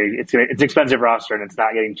it's an expensive roster and it's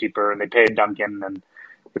not getting cheaper, and they paid Duncan and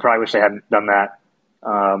they probably wish they hadn't done that.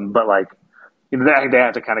 But I think they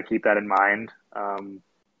have to kind of keep that in mind,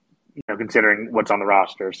 considering what's on the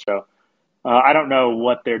roster. So I don't know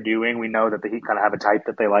what they're doing. We know that the Heat kind of have a type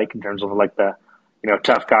that they like in terms of like the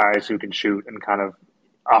tough guys who can shoot and kind of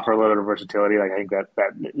offer a little bit of versatility. Like I think that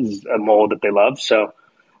is a mold that they love. So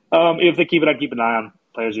if they keep it, I'd keep an eye on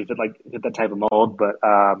players who fit that type of mold. But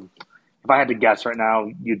if I had to guess right now,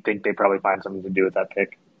 you'd think they'd probably find something to do with that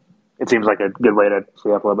pick. It seems like a good way to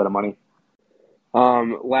free up a little bit of money.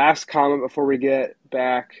 Last comment before we get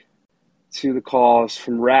back to the calls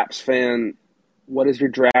from Raps fan. What is your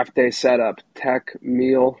draft day setup? Tech,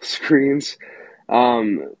 meal, screens?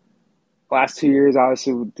 Last 2 years,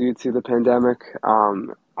 obviously, due to the pandemic,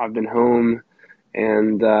 I've been home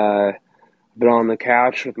and been on the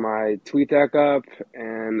couch with my TweetDeck up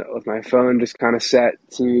and with my phone just kind of set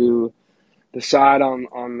to the side on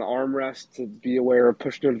the armrest to be aware of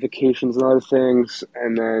push notifications and other things.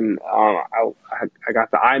 And then I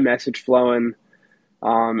got the iMessage flowing.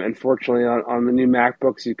 And fortunately, on the new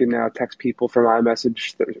MacBooks, you can now text people from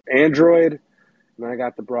iMessage. There's Android. And I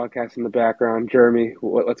got the broadcast in the background. Jeremy,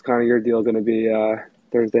 what's kind of your deal going to be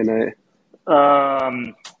Thursday night?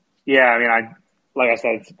 Yeah, I mean, like I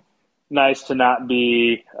said, it's nice to not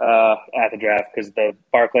be at the draft because the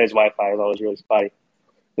Barclays Wi-Fi is always really spotty.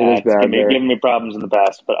 It is bad. It's given me problems in the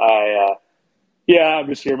past, but I'm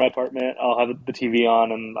just here in my apartment. I'll have the TV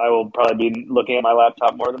on, and I will probably be looking at my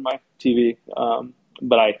laptop more than my TV.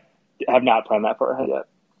 But I have not planned that far ahead yet.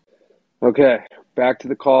 Okay, back to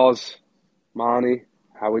the calls. Monty,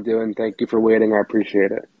 how we doing? Thank you for waiting. I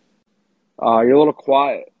appreciate it. You're a little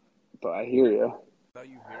quiet, but I hear you.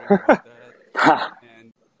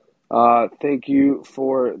 Thank you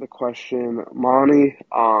for the question, Monty.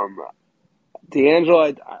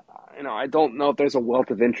 D'Angelo, I don't know if there's a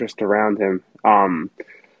wealth of interest around him.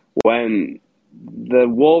 When the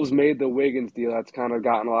Wolves made the Wiggins deal, that's kind of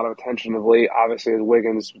gotten a lot of attention of late. Obviously,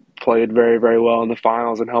 Wiggins played very, very well in the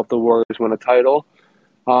finals and helped the Warriors win a title.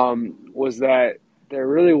 Was that there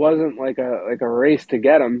really wasn't like a race to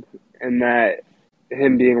get him, and that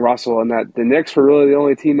him being Russell, and that the Knicks were really the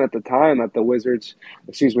only team at the time that the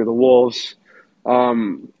Wolves,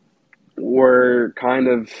 were kind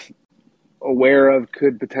of aware of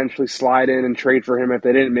could potentially slide in and trade for him if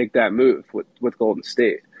they didn't make that move with Golden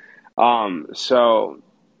State. So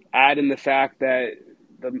add in the fact that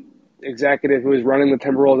the executive who was running the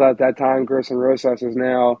Timberwolves at that time, Gerson Rosas, is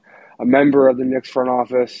now a member of the Knicks front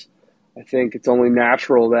office. I think it's only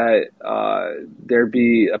natural that there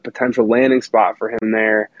be a potential landing spot for him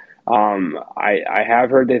there. I have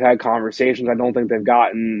heard they've had conversations. I don't think they've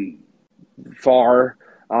gotten far.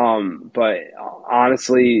 But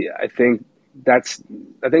honestly, I think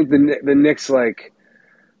the Knicks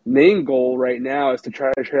main goal right now is to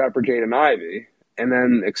try to trade out for Jaden Ivey and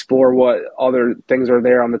then explore what other things are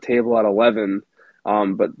there on the table at 11.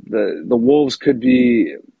 But the Wolves could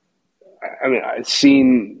be.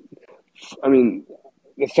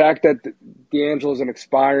 The fact that D'Angelo is an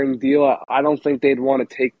expiring deal, I don't think they'd want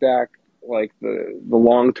to take back the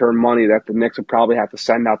long-term money that the Knicks would probably have to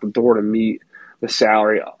send out the door to meet the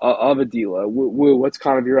salary of a deal. What's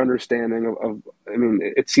kind of your understanding of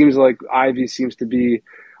it seems like Ivy seems to be,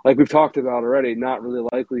 like we've talked about already, not really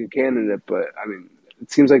likely a candidate, but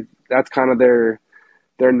it seems like that's kind of their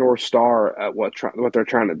North Star at what they're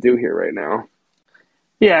trying to do here right now.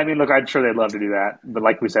 Yeah, I'm sure they'd love to do that, but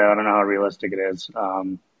like we said, I don't know how realistic it is. I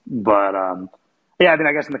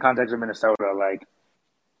guess in the context of Minnesota,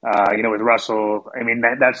 with Russell,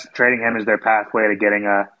 that's trading him as their pathway to getting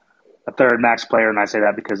a third max player, and I say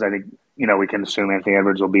that because I think we can assume Anthony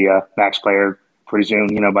Edwards will be a max player pretty soon,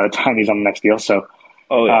 by the time he's on the next deal. So,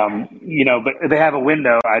 but they have a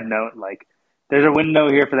window. I'd note, there's a window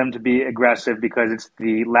here for them to be aggressive because it's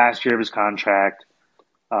the last year of his contract.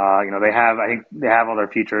 I think they have all their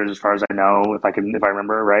futures as far as I know, if I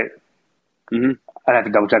remember right. Mm-hmm. I'd have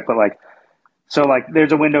to double check, but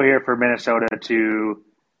there's a window here for Minnesota to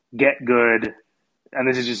get good. And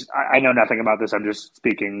this is just, I know nothing about this. I'm just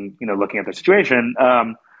speaking, looking at the situation.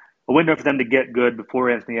 A window for them to get good before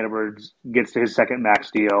Anthony Edwards gets to his second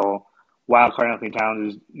max deal. While Karl-Anthony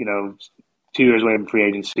Towns is, 2 years away from free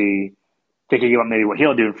agency, thinking about maybe what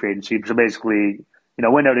he'll do in free agency. So basically,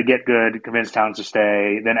 window to get good, convince Towns to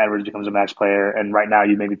stay, then Edwards becomes a max player. And right now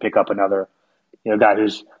you maybe pick up another, guy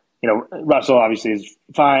who's, Russell obviously is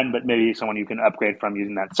fine, but maybe someone you can upgrade from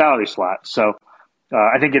using that salary slot. So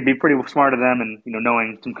I think it'd be pretty smart of them. And,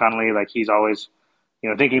 knowing Tim Connolly, he's always,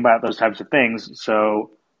 thinking about those types of things.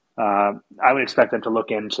 So I would expect them to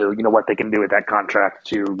look into, what they can do with that contract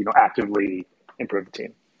to, actively improve the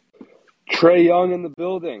team. Trae Young in the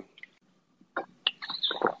building.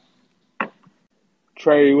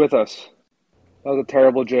 Trae, are you with us? That was a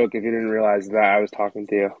terrible joke if you didn't realize that I was talking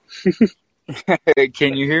to you.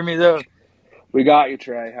 Can you hear me, though? We got you,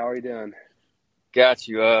 Trae. How are you doing? Got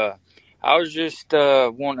you. I was just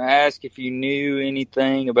wanting to ask if you knew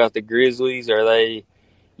anything about the Grizzlies. Are they,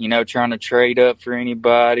 trying to trade up for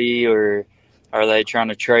anybody, or are they trying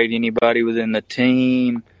to trade anybody within the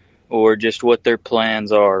team, or just what their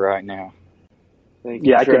plans are right now? Thank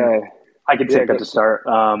you, Trae. I could take that to start.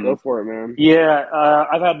 Go for it, man. Yeah,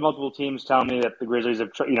 I've had multiple teams tell me that the Grizzlies have,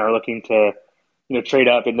 are looking to, trade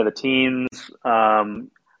up into the teams.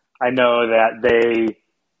 I know that they,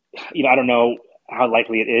 I don't know how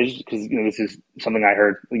likely it is because this is something I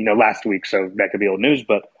heard, last week, so that could be old news.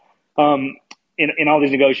 But in all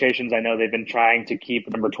these negotiations, I know they've been trying to keep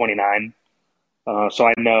number 29. So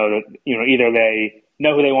I know that either they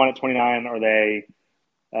know who they want at 29 or they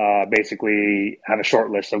basically have a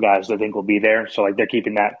short list of guys they think will be there. So they're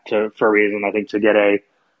keeping that for a reason, I think, to get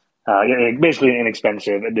basically an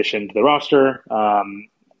inexpensive addition to the roster.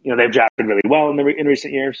 They've drafted really well in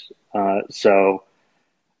recent years. So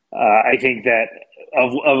I think that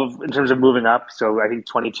in terms of moving up, so I think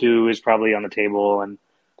 22 is probably on the table. And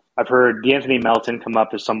I've heard DeAnthony Melton come up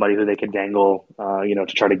as somebody who they could dangle, to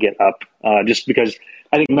try to get up, just because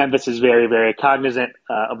I think Memphis is very, very cognizant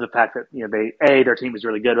of the fact that their team is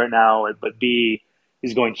really good right now, but B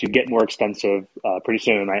is going to get more expensive pretty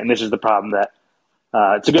soon, right? And this is the problem that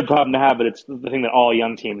it's a good problem to have, but it's the thing that all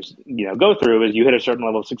young teams go through is you hit a certain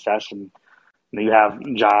level of success, and you have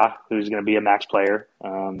Ja, who's going to be a max player,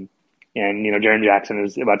 and Jaren Jackson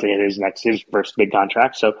is about to hit his first big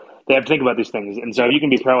contract, so they have to think about these things. And so you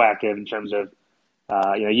can be proactive in terms of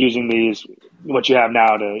using what you have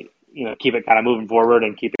now to keep it kind of moving forward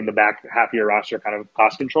and keeping the back half of your roster kind of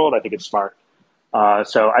cost controlled. I think it's smart.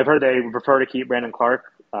 So I've heard they would prefer to keep Brandon Clark,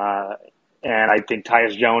 and I think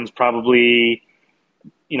Tyus Jones probably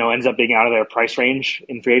ends up being out of their price range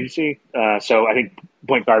in free agency. So I think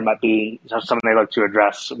point guard might be something they look to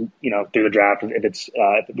address, through the draft if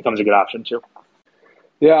it becomes a good option too.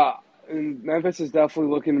 Yeah, and Memphis is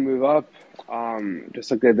definitely looking to move up,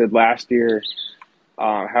 just like they did last year.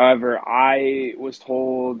 However, I was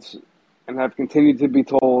told and have continued to be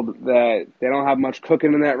told that they don't have much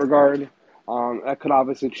cooking in that regard. That could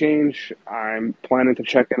obviously change. I'm planning to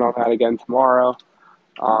check in on that again tomorrow.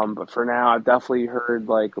 But for now, I've definitely heard,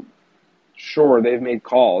 sure, they've made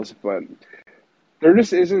calls, but there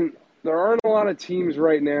aren't a lot of teams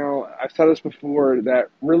right now, I've said this before, that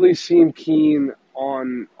really seem keen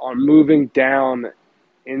on moving down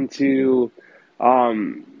into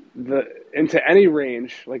into any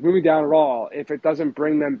range, moving down at all, if it doesn't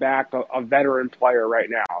bring them back a veteran player right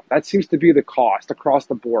now. That seems to be the cost across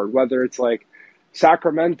the board, whether it's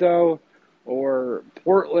Sacramento or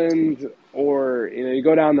Portland, or you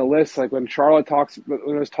go down the list, when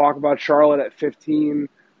there was talk about Charlotte at 15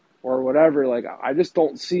 or whatever. I just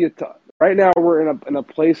don't see it. Right now, we're in a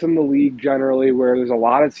place in the league generally where there's a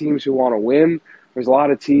lot of teams who want to win. There's a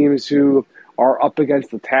lot of teams who are up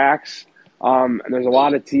against the tax, and there's a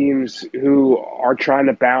lot of teams who are trying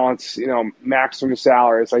to balance, maximum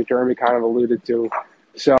salaries, like Jeremy kind of alluded to.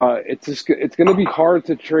 So it's going to be hard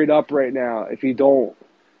to trade up right now if you don't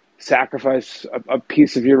sacrifice a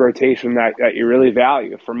piece of your rotation that you really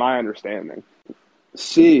value, from my understanding.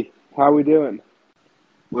 C, how we doing?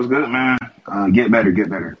 What's good, man? Get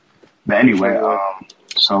better. But anyway,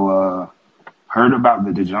 heard about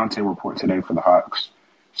the DeJounte report today for the Hawks.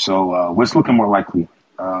 So what's looking more likely?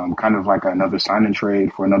 Kind of like another sign and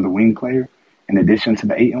trade for another wing player in addition to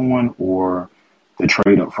the 8-1, or the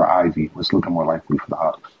trade up for Ivy? What's looking more likely for the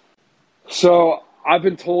Hawks? So I've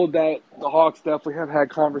been told that the Hawks definitely have had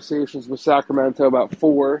conversations with Sacramento about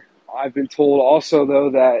 4. I've been told also,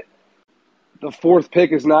 though, that the 4th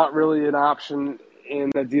pick is not really an option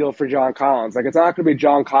in the deal for John Collins. Like, it's not going to be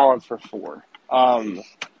John Collins for 4.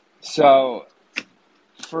 So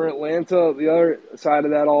for Atlanta, the other side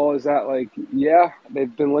of that all is that, like, yeah,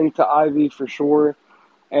 they've been linked to Ivy for sure.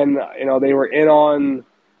 And, they were in on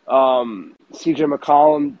CJ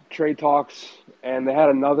McCollum trade talks, and they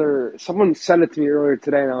had someone sent it to me earlier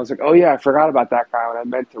today, and I was like, oh, yeah, I forgot about that guy, and I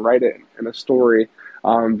meant to write it in a story.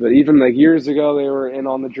 But even like years ago, they were in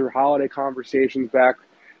on the Drew Holiday conversations back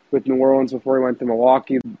with New Orleans before he went to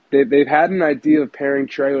Milwaukee. They've had an idea of pairing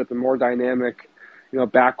Trey with a more dynamic,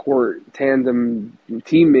 backcourt tandem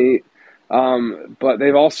teammate. But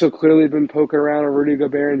they've also clearly been poking around on Rudy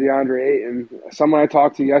Gobert and DeAndre Ayton. Someone I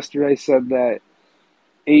talked to yesterday said that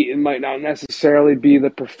Ayton might not necessarily be the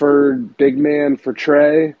preferred big man for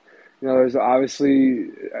Trey. There's obviously,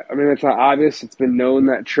 it's not obvious. It's been known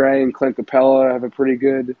that Trey and Clint Capella have a pretty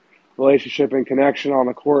good relationship and connection on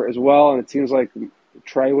the court as well. And it seems like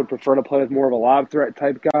Trey would prefer to play with more of a lob threat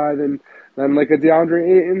type guy than like a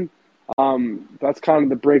DeAndre Ayton. That's kind of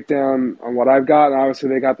the breakdown on what I've got. And obviously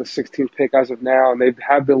they got the 16th pick as of now, and they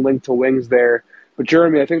have been linked to wings there. But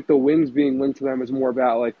Jeremy, I think the wings being linked to them is more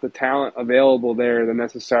about like the talent available there than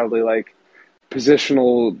necessarily like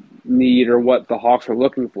positional need or what the Hawks are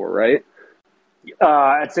looking for, right?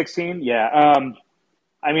 At 16, yeah.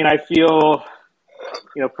 I feel,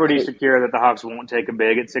 pretty secure that the Hawks won't take a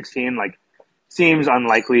big at 16. Like, seems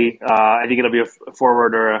unlikely. I think it'll be a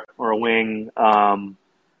forward or a wing,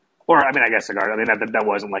 I guess a guard. That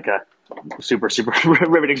wasn't like a super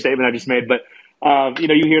riveting statement I just made, but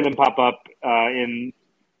you hear them pop up in.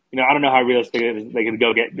 I don't know how realistic it is they can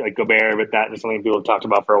go get like Gobert, but that's something people have talked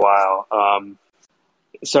about for a while.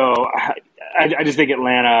 So I just think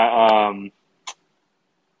Atlanta,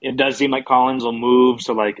 it does seem like Collins will move.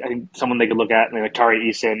 So like, I think someone they could look at, like Tari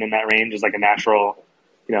Eason in that range is like a natural,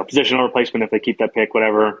 positional replacement if they keep that pick,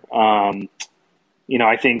 whatever.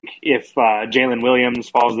 I think if Jalen Williams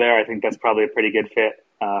falls there, I think that's probably a pretty good fit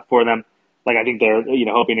for them. Like, I think they're,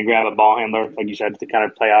 hoping to grab a ball handler, like you said, to kind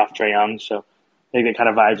of play off Trae Young. So I think it kind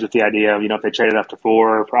of vibes with the idea of, if they traded after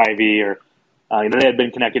 4 for Ivy or, they had been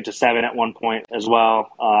connected to 7 at one point as well.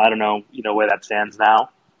 I don't know, where that stands now.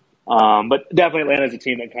 But definitely Atlanta's a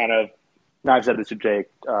team that kind of, I've said this to Jake,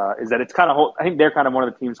 is that it's kind of, I think they're kind of one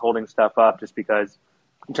of the teams holding stuff up just because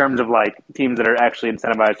in terms of like teams that are actually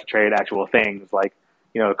incentivized to trade actual things like,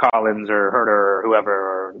 Collins or Herter or whoever,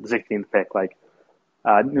 or the 16th pick, like,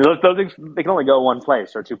 those things, they can only go one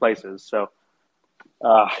place or two places. So,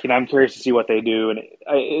 I'm curious to see what they do. And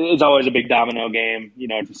it's always a big domino game,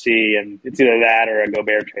 to see. And it's either that or a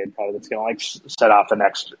Gobert trade probably that's going to, set off the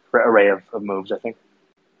next array of moves, I think.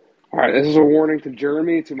 All right, this is a warning to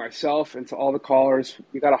Jeremy, to myself, and to all the callers.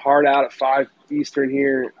 We got a hard out at 5 Eastern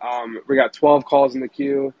here. We got 12 calls in the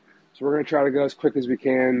queue. So we're going to try to go as quick as we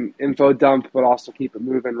can. Info dump, but also keep it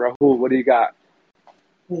moving. Rahul, what do you got?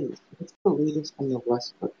 Hey, what's the latest on the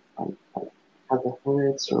Westbrook fight? Have the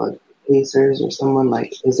Hornets or like Pacers or someone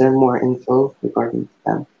is there more info regarding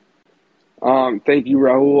them? Thank you,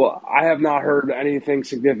 Rahul. I have not heard anything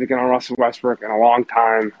significant on Russell Westbrook in a long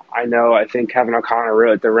time. I think Kevin O'Connor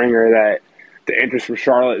wrote at The Ringer that the interest from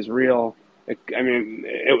Charlotte is real.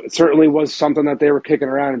 It certainly was something that they were kicking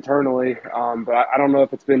around internally, but I don't know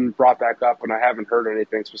if it's been brought back up, and I haven't heard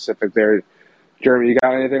anything specific there. Jeremy, you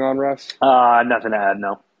got anything on Russ? Nothing to add,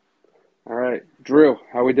 no. All right. Drew,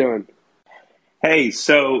 how we doing? Hey,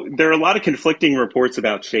 so there are a lot of conflicting reports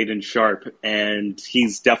about Shaedon Sharpe, and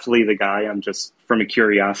he's definitely the guy I'm just, from a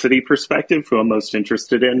curiosity perspective, who I'm most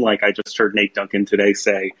interested in. Like, I just heard Nate Duncan today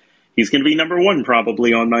say he's going to be number 1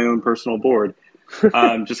 probably on my own personal board.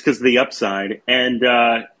 Just because of the upside. And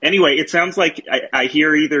anyway, it sounds like I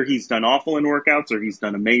hear either he's done awful in workouts or he's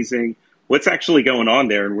done amazing. What's actually going on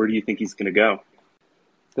there, and where do you think he's going to go?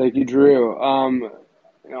 Thank you, Drew.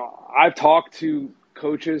 I've talked to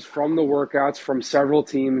coaches from the workouts from several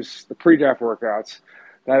teams, the pre-draft workouts,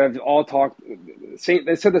 that have all talked.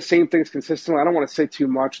 They said the same things consistently. I don't want to say too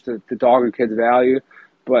much to dog a kid's value,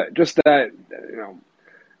 but just that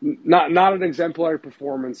not an exemplary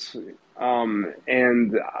performance.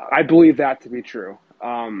 And I believe that to be true.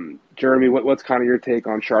 Jeremy, what's kind of your take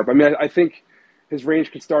on Sharpe? I think his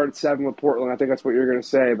range could start at 7 with Portland. I think that's what you're going to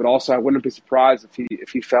say, but also I wouldn't be surprised if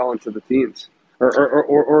he fell into the teens or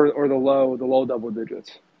the low double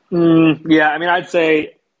digits. Yeah, I'd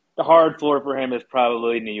say the hard floor for him is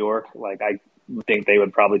probably New York. Like, I think they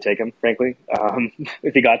would probably take him, frankly.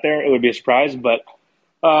 If he got there, it would be a surprise, but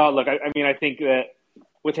Look, I mean, I think that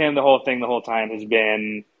with him, the whole time has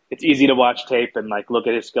been it's easy to watch tape and like look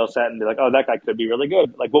at his skill set and be like, oh, that guy could be really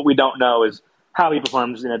good. Like what we don't know is how he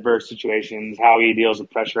performs in adverse situations, how he deals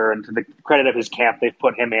with pressure. And to the credit of his camp, they've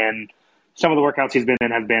put him in. Some of the workouts he's been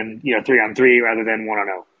in have been 3-on-3 rather than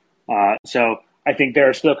 1-on-0. So I think there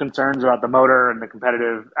are still concerns about the motor and the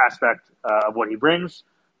competitive aspect of what he brings,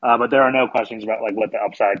 but there are no questions about like what the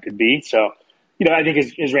upside could be. So I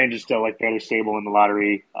think his range is still like fairly stable in the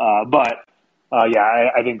lottery.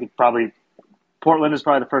 I think probably Portland is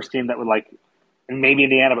probably the first team that would like, and maybe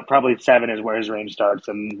Indiana, but probably 7 is where his range starts,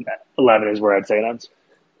 and 11 is where I'd say it ends.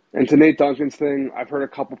 And to Nate Duncan's thing, I've heard a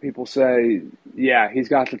couple people say, yeah, he's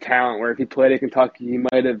got the talent where if he played at Kentucky, he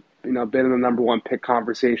might have been in the number 1 pick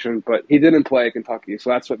conversation, but he didn't play at Kentucky, so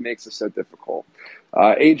that's what makes it so difficult.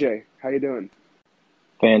 AJ, how you doing?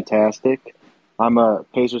 Fantastic. I'm a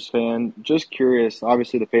Pacers fan. Just curious,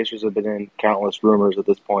 obviously the Pacers have been in countless rumors at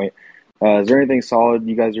this point. Is there anything solid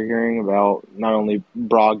you guys are hearing about not only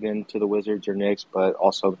Brogdon to the Wizards or Knicks, but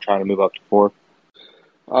also trying to move up to 4?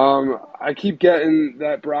 I keep getting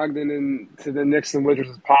that Brogdon into the Knicks and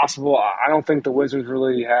Wizards as possible. I don't think the Wizards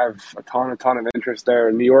really have a ton of interest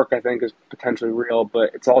there. New York, I think, is potentially real,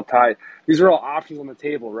 but it's all tied. These are all options on the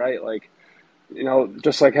table, right? Like,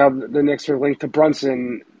 just like how the Knicks are linked to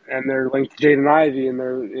Brunson and they're linked to Jaden Ivey and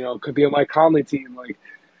they're, could be a Mike Conley team. Like,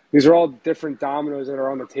 these are all different dominoes that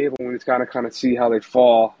are on the table, and we just got to kind of see how they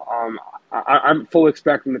fall. I'm fully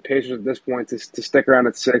expecting the Pacers at this point to stick around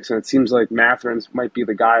at 6, and it seems like Mathurin might be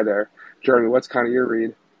the guy there. Jeremy, what's kind of your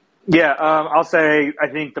read? Yeah, I'll say I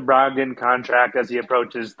think the Brogdon contract as he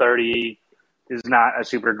approaches 30 is not a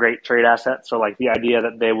super great trade asset. So, like, the idea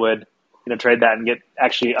that they would trade that and get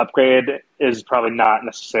actually upgraded is probably not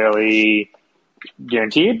necessarily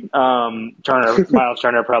guaranteed. Miles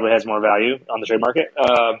Turner probably has more value on the trade market.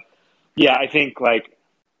 I think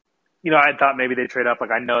I thought maybe they trade up. Like,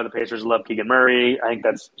 I know the Pacers love Keegan Murray. I think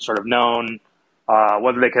that's sort of known.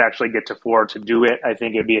 Whether they could actually get to 4 to do it, I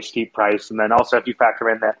think it'd be a steep price. And then also if you factor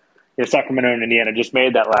in that Sacramento and Indiana just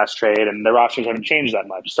made that last trade and their rosters haven't changed that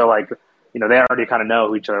much. So they already kind of know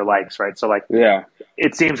who each other likes, right? So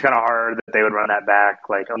it seems kind of hard that they would run that back,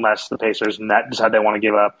 unless the Pacers decide they want to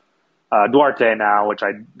give up Duarte now, which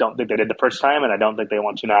I don't think they did the first time, and I don't think they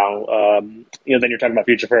want to now. Then you're talking about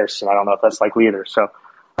future first, and I don't know if that's likely either. So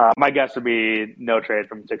my guess would be no trade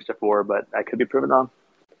from 6 to 4, but I could be proven wrong.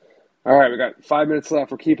 All right, we got 5 minutes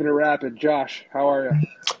left. We're keeping it rapid. Josh, how are you?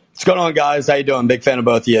 What's going on, guys? How you doing? Big fan of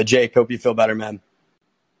both of you. Jake, hope you feel better, man.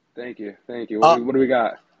 Thank you. What do we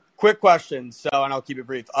got? Quick question, and I'll keep it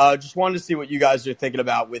brief. Just wanted to see what you guys are thinking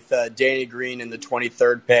about with Danny Green in the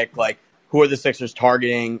 23rd pick. Who are the Sixers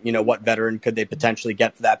targeting? What veteran could they potentially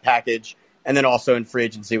get for that package? And then also in free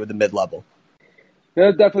agency with the mid-level.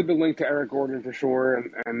 They've definitely been linked to Eric Gordon for sure,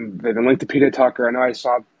 and they've been linked to Peter Tucker. I know I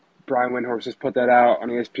saw Brian Windhorst just put that out on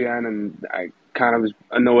ESPN, and I kind of was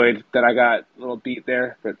annoyed that I got a little beat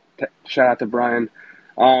there, but shout out to Brian.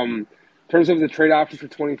 In terms of the trade options for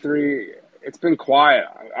 23, it's been quiet.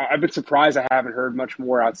 I've been surprised I haven't heard much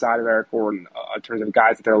more outside of Eric Gordon in terms of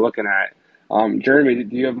guys that they're looking at. Jeremy,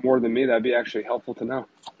 do you have more than me? That'd be actually helpful to know.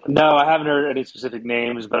 No, I haven't heard any specific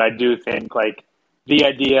names, but I do think the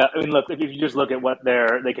idea. I mean, look, if you just look at what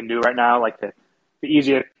they can do right now,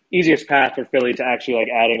 the easiest path for Philly to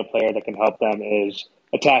actually adding a player that can help them is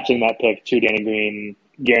attaching that pick to Danny Green,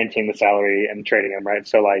 guaranteeing the salary and trading him, right?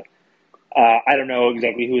 So I don't know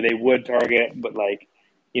exactly who they would target, but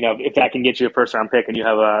if that can get you a first round pick and you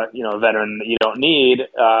have a veteran that you don't need,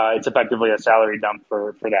 it's effectively a salary dump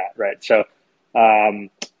for that, right? So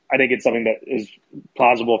I think it's something that is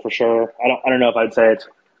plausible for sure. I don't know if I'd say it's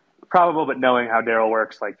probable, but knowing how Daryl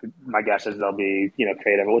works, my guess is they'll be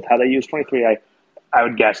creative with how they use 23. I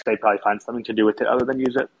would guess they'd probably find something to do with it other than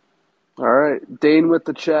use it. All right, Dane with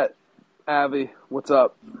the chat. Avi, what's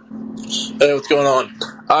up? Hey, what's going on?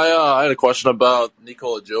 I had a question about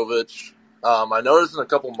Nikola Jovic. I noticed in a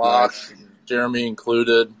couple mocks, Jeremy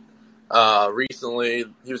included, recently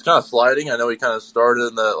he was kind of sliding. I know he kind of started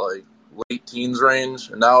in that late teens range,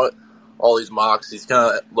 and now all these mocks he's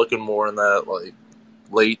kind of looking more in that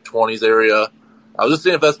late 20s area. I was just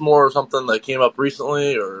seeing if that's more something that came up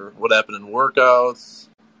recently or what happened in workouts.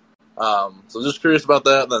 So just curious about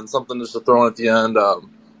that, and then something just to throw in at the end.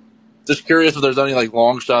 Just curious if there's any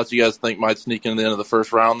long shots you guys think might sneak in the end of the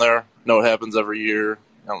first round there. I know it happens every year.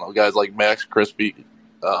 I don't know, guys like Max Crispy,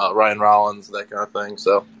 Ryan Rollins, that kind of thing.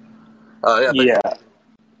 So, I'll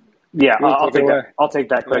take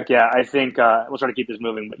that quick. Yeah, I think we'll try to keep this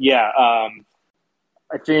moving. But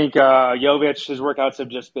I think Jovic, his workouts have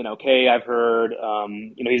just been okay. I've heard,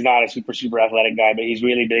 he's not a super athletic guy, but he's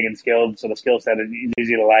really big and skilled, so the skill set is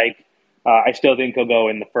easy to like. I still think he'll go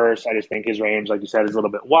in the first. I just think his range, like you said, is a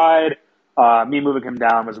little bit wide. Me moving him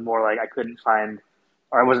down was more like I couldn't find,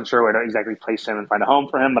 or I wasn't sure where to exactly place him and find a home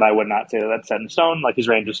for him, but I would not say that that's set in stone. Like his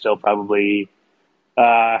range is still probably,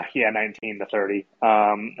 19 to 30.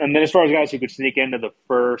 And then as far as guys who could sneak into the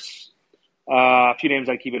first, a few names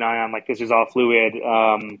I keep an eye on, like this is all fluid.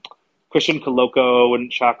 Christian Coloco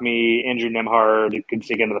wouldn't shock me. Andrew Nemhard could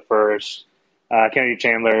sneak into the first. Kennedy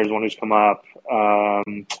Chandler is one who's come up.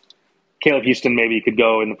 Caleb Houston maybe could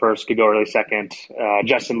go in the first, could go early second.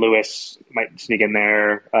 Justin Lewis might sneak in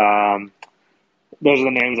there. Those are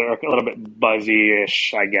the names that are a little bit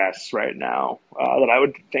buzzy-ish, I guess, right now that I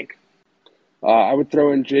would think. I would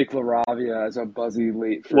throw in Jake LaRavia as a buzzy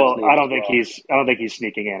late first. Well, name I don't as think he's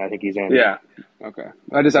sneaking in. I think he's in. Yeah. Okay.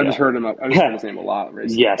 I just heard him up. I just heard his name a lot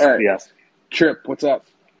recently. Yes. All right. Yes. Trip, what's up?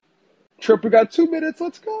 Trip, we got 2 minutes.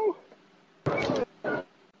 Let's go.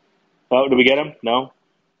 Oh, did we get him? No.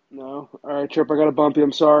 No. All right, Trip, I got to bump you.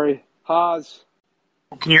 I'm sorry. Haas.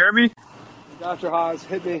 Can you hear me? Dr. Haas,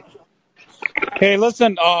 hit me. Hey,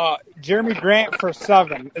 listen, Jeremy Grant for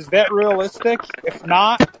 7. Is that realistic? If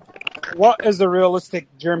not, what is the realistic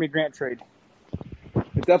Jeremy Grant trade?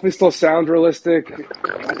 It definitely still sounds realistic.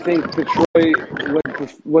 I think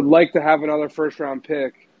Detroit would like to have another first-round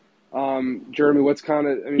pick. Jeremy, what's kind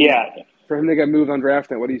of for him to get moved on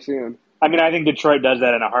draft night, what are you seeing? I mean, I think Detroit does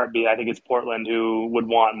that in a heartbeat. I think it's Portland who would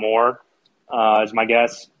want more, is my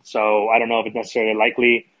guess. So I don't know if it's necessarily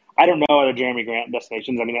likely. I don't know other Jeremy Grant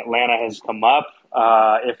destinations. I mean, Atlanta has come up.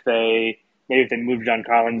 If they move John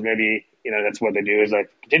Collins, maybe that's what they do as a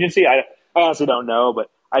contingency. I honestly don't know,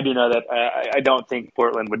 but I do know that I don't think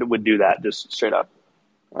Portland would do that just straight up.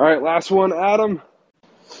 All right, last one, Adam.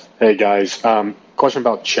 Hey guys, question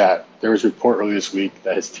about Chet. There was a report earlier this week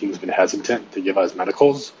that his team's been hesitant to give out his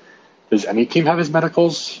medicals. Does any team have his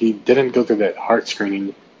medicals? He didn't go through the heart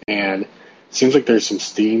screening, and it seems like there's some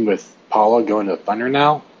steam with Paula going to Thunder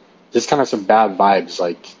now. Just kind of some bad vibes,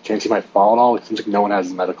 like chance he might fall at all. It seems like no one has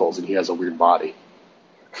his medicals, and he has a weird body.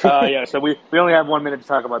 So we only have 1 minute to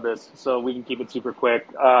talk about this, so we can keep it super quick.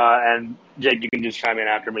 And Jake, you can just chime in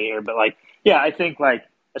after me here. But I think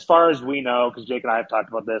as far as we know, because Jake and I have talked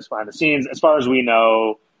about this behind the scenes, as far as we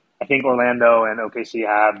know, I think Orlando and OKC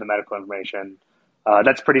have the medical information.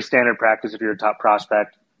 That's pretty standard practice if you're a top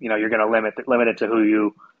prospect. You're going to limit it to who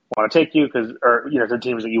you want to take you, or the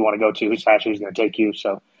teams that you want to go to, who's going to take you.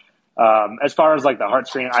 So as far as the heart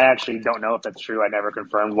screen, I actually don't know if that's true. I never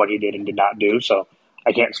confirmed what he did and did not do, so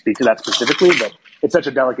I can't speak to that specifically. But it's such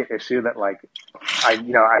a delicate issue that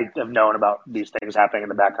I have known about these things happening in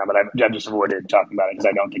the background, but I've just avoided talking about it because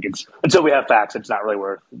I don't think until we have facts, it's not really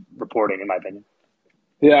worth reporting, in my opinion.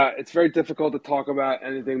 Yeah, it's very difficult to talk about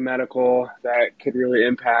anything medical that could really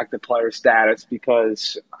impact the player's status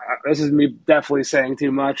because this is me definitely saying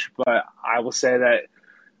too much, but I will say that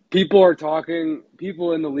people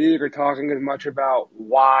in the league are talking as much about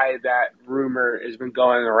why that rumor has been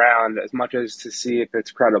going around as much as to see if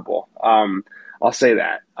it's credible. I'll say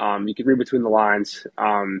that. You can read between the lines.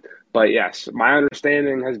 But yes, my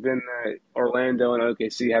understanding has been that Orlando and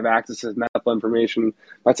OKC have access to medical information.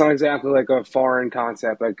 That's not exactly like a foreign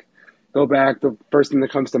concept. Go back, the first thing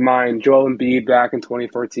that comes to mind, Joel Embiid back in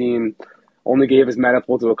 2014 only gave his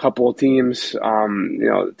medical to a couple of teams.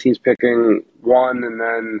 Teams picking one, and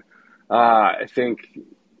then I think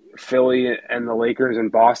Philly and the Lakers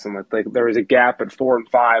and Boston. There was a gap at 4 and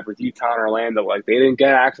 5 with Utah and Orlando. They didn't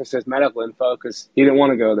get access to his medical info because he didn't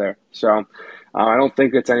want to go there. So I don't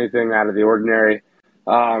think it's anything out of the ordinary.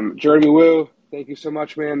 Jeremy Woo, thank you so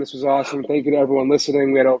much, man. This was awesome. Thank you to everyone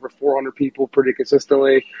listening. We had over 400 people pretty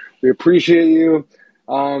consistently. We appreciate you.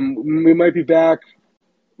 We might be back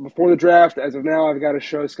before the draft. As of now, I've got a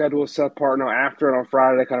show scheduled with Seth Partnow after it on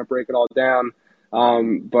Friday to kind of break it all down.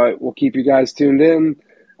 But we'll keep you guys tuned in.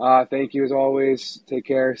 Thank you as always. Take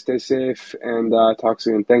care, stay safe, and talk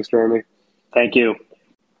soon. Thanks, Jeremy. Thank you.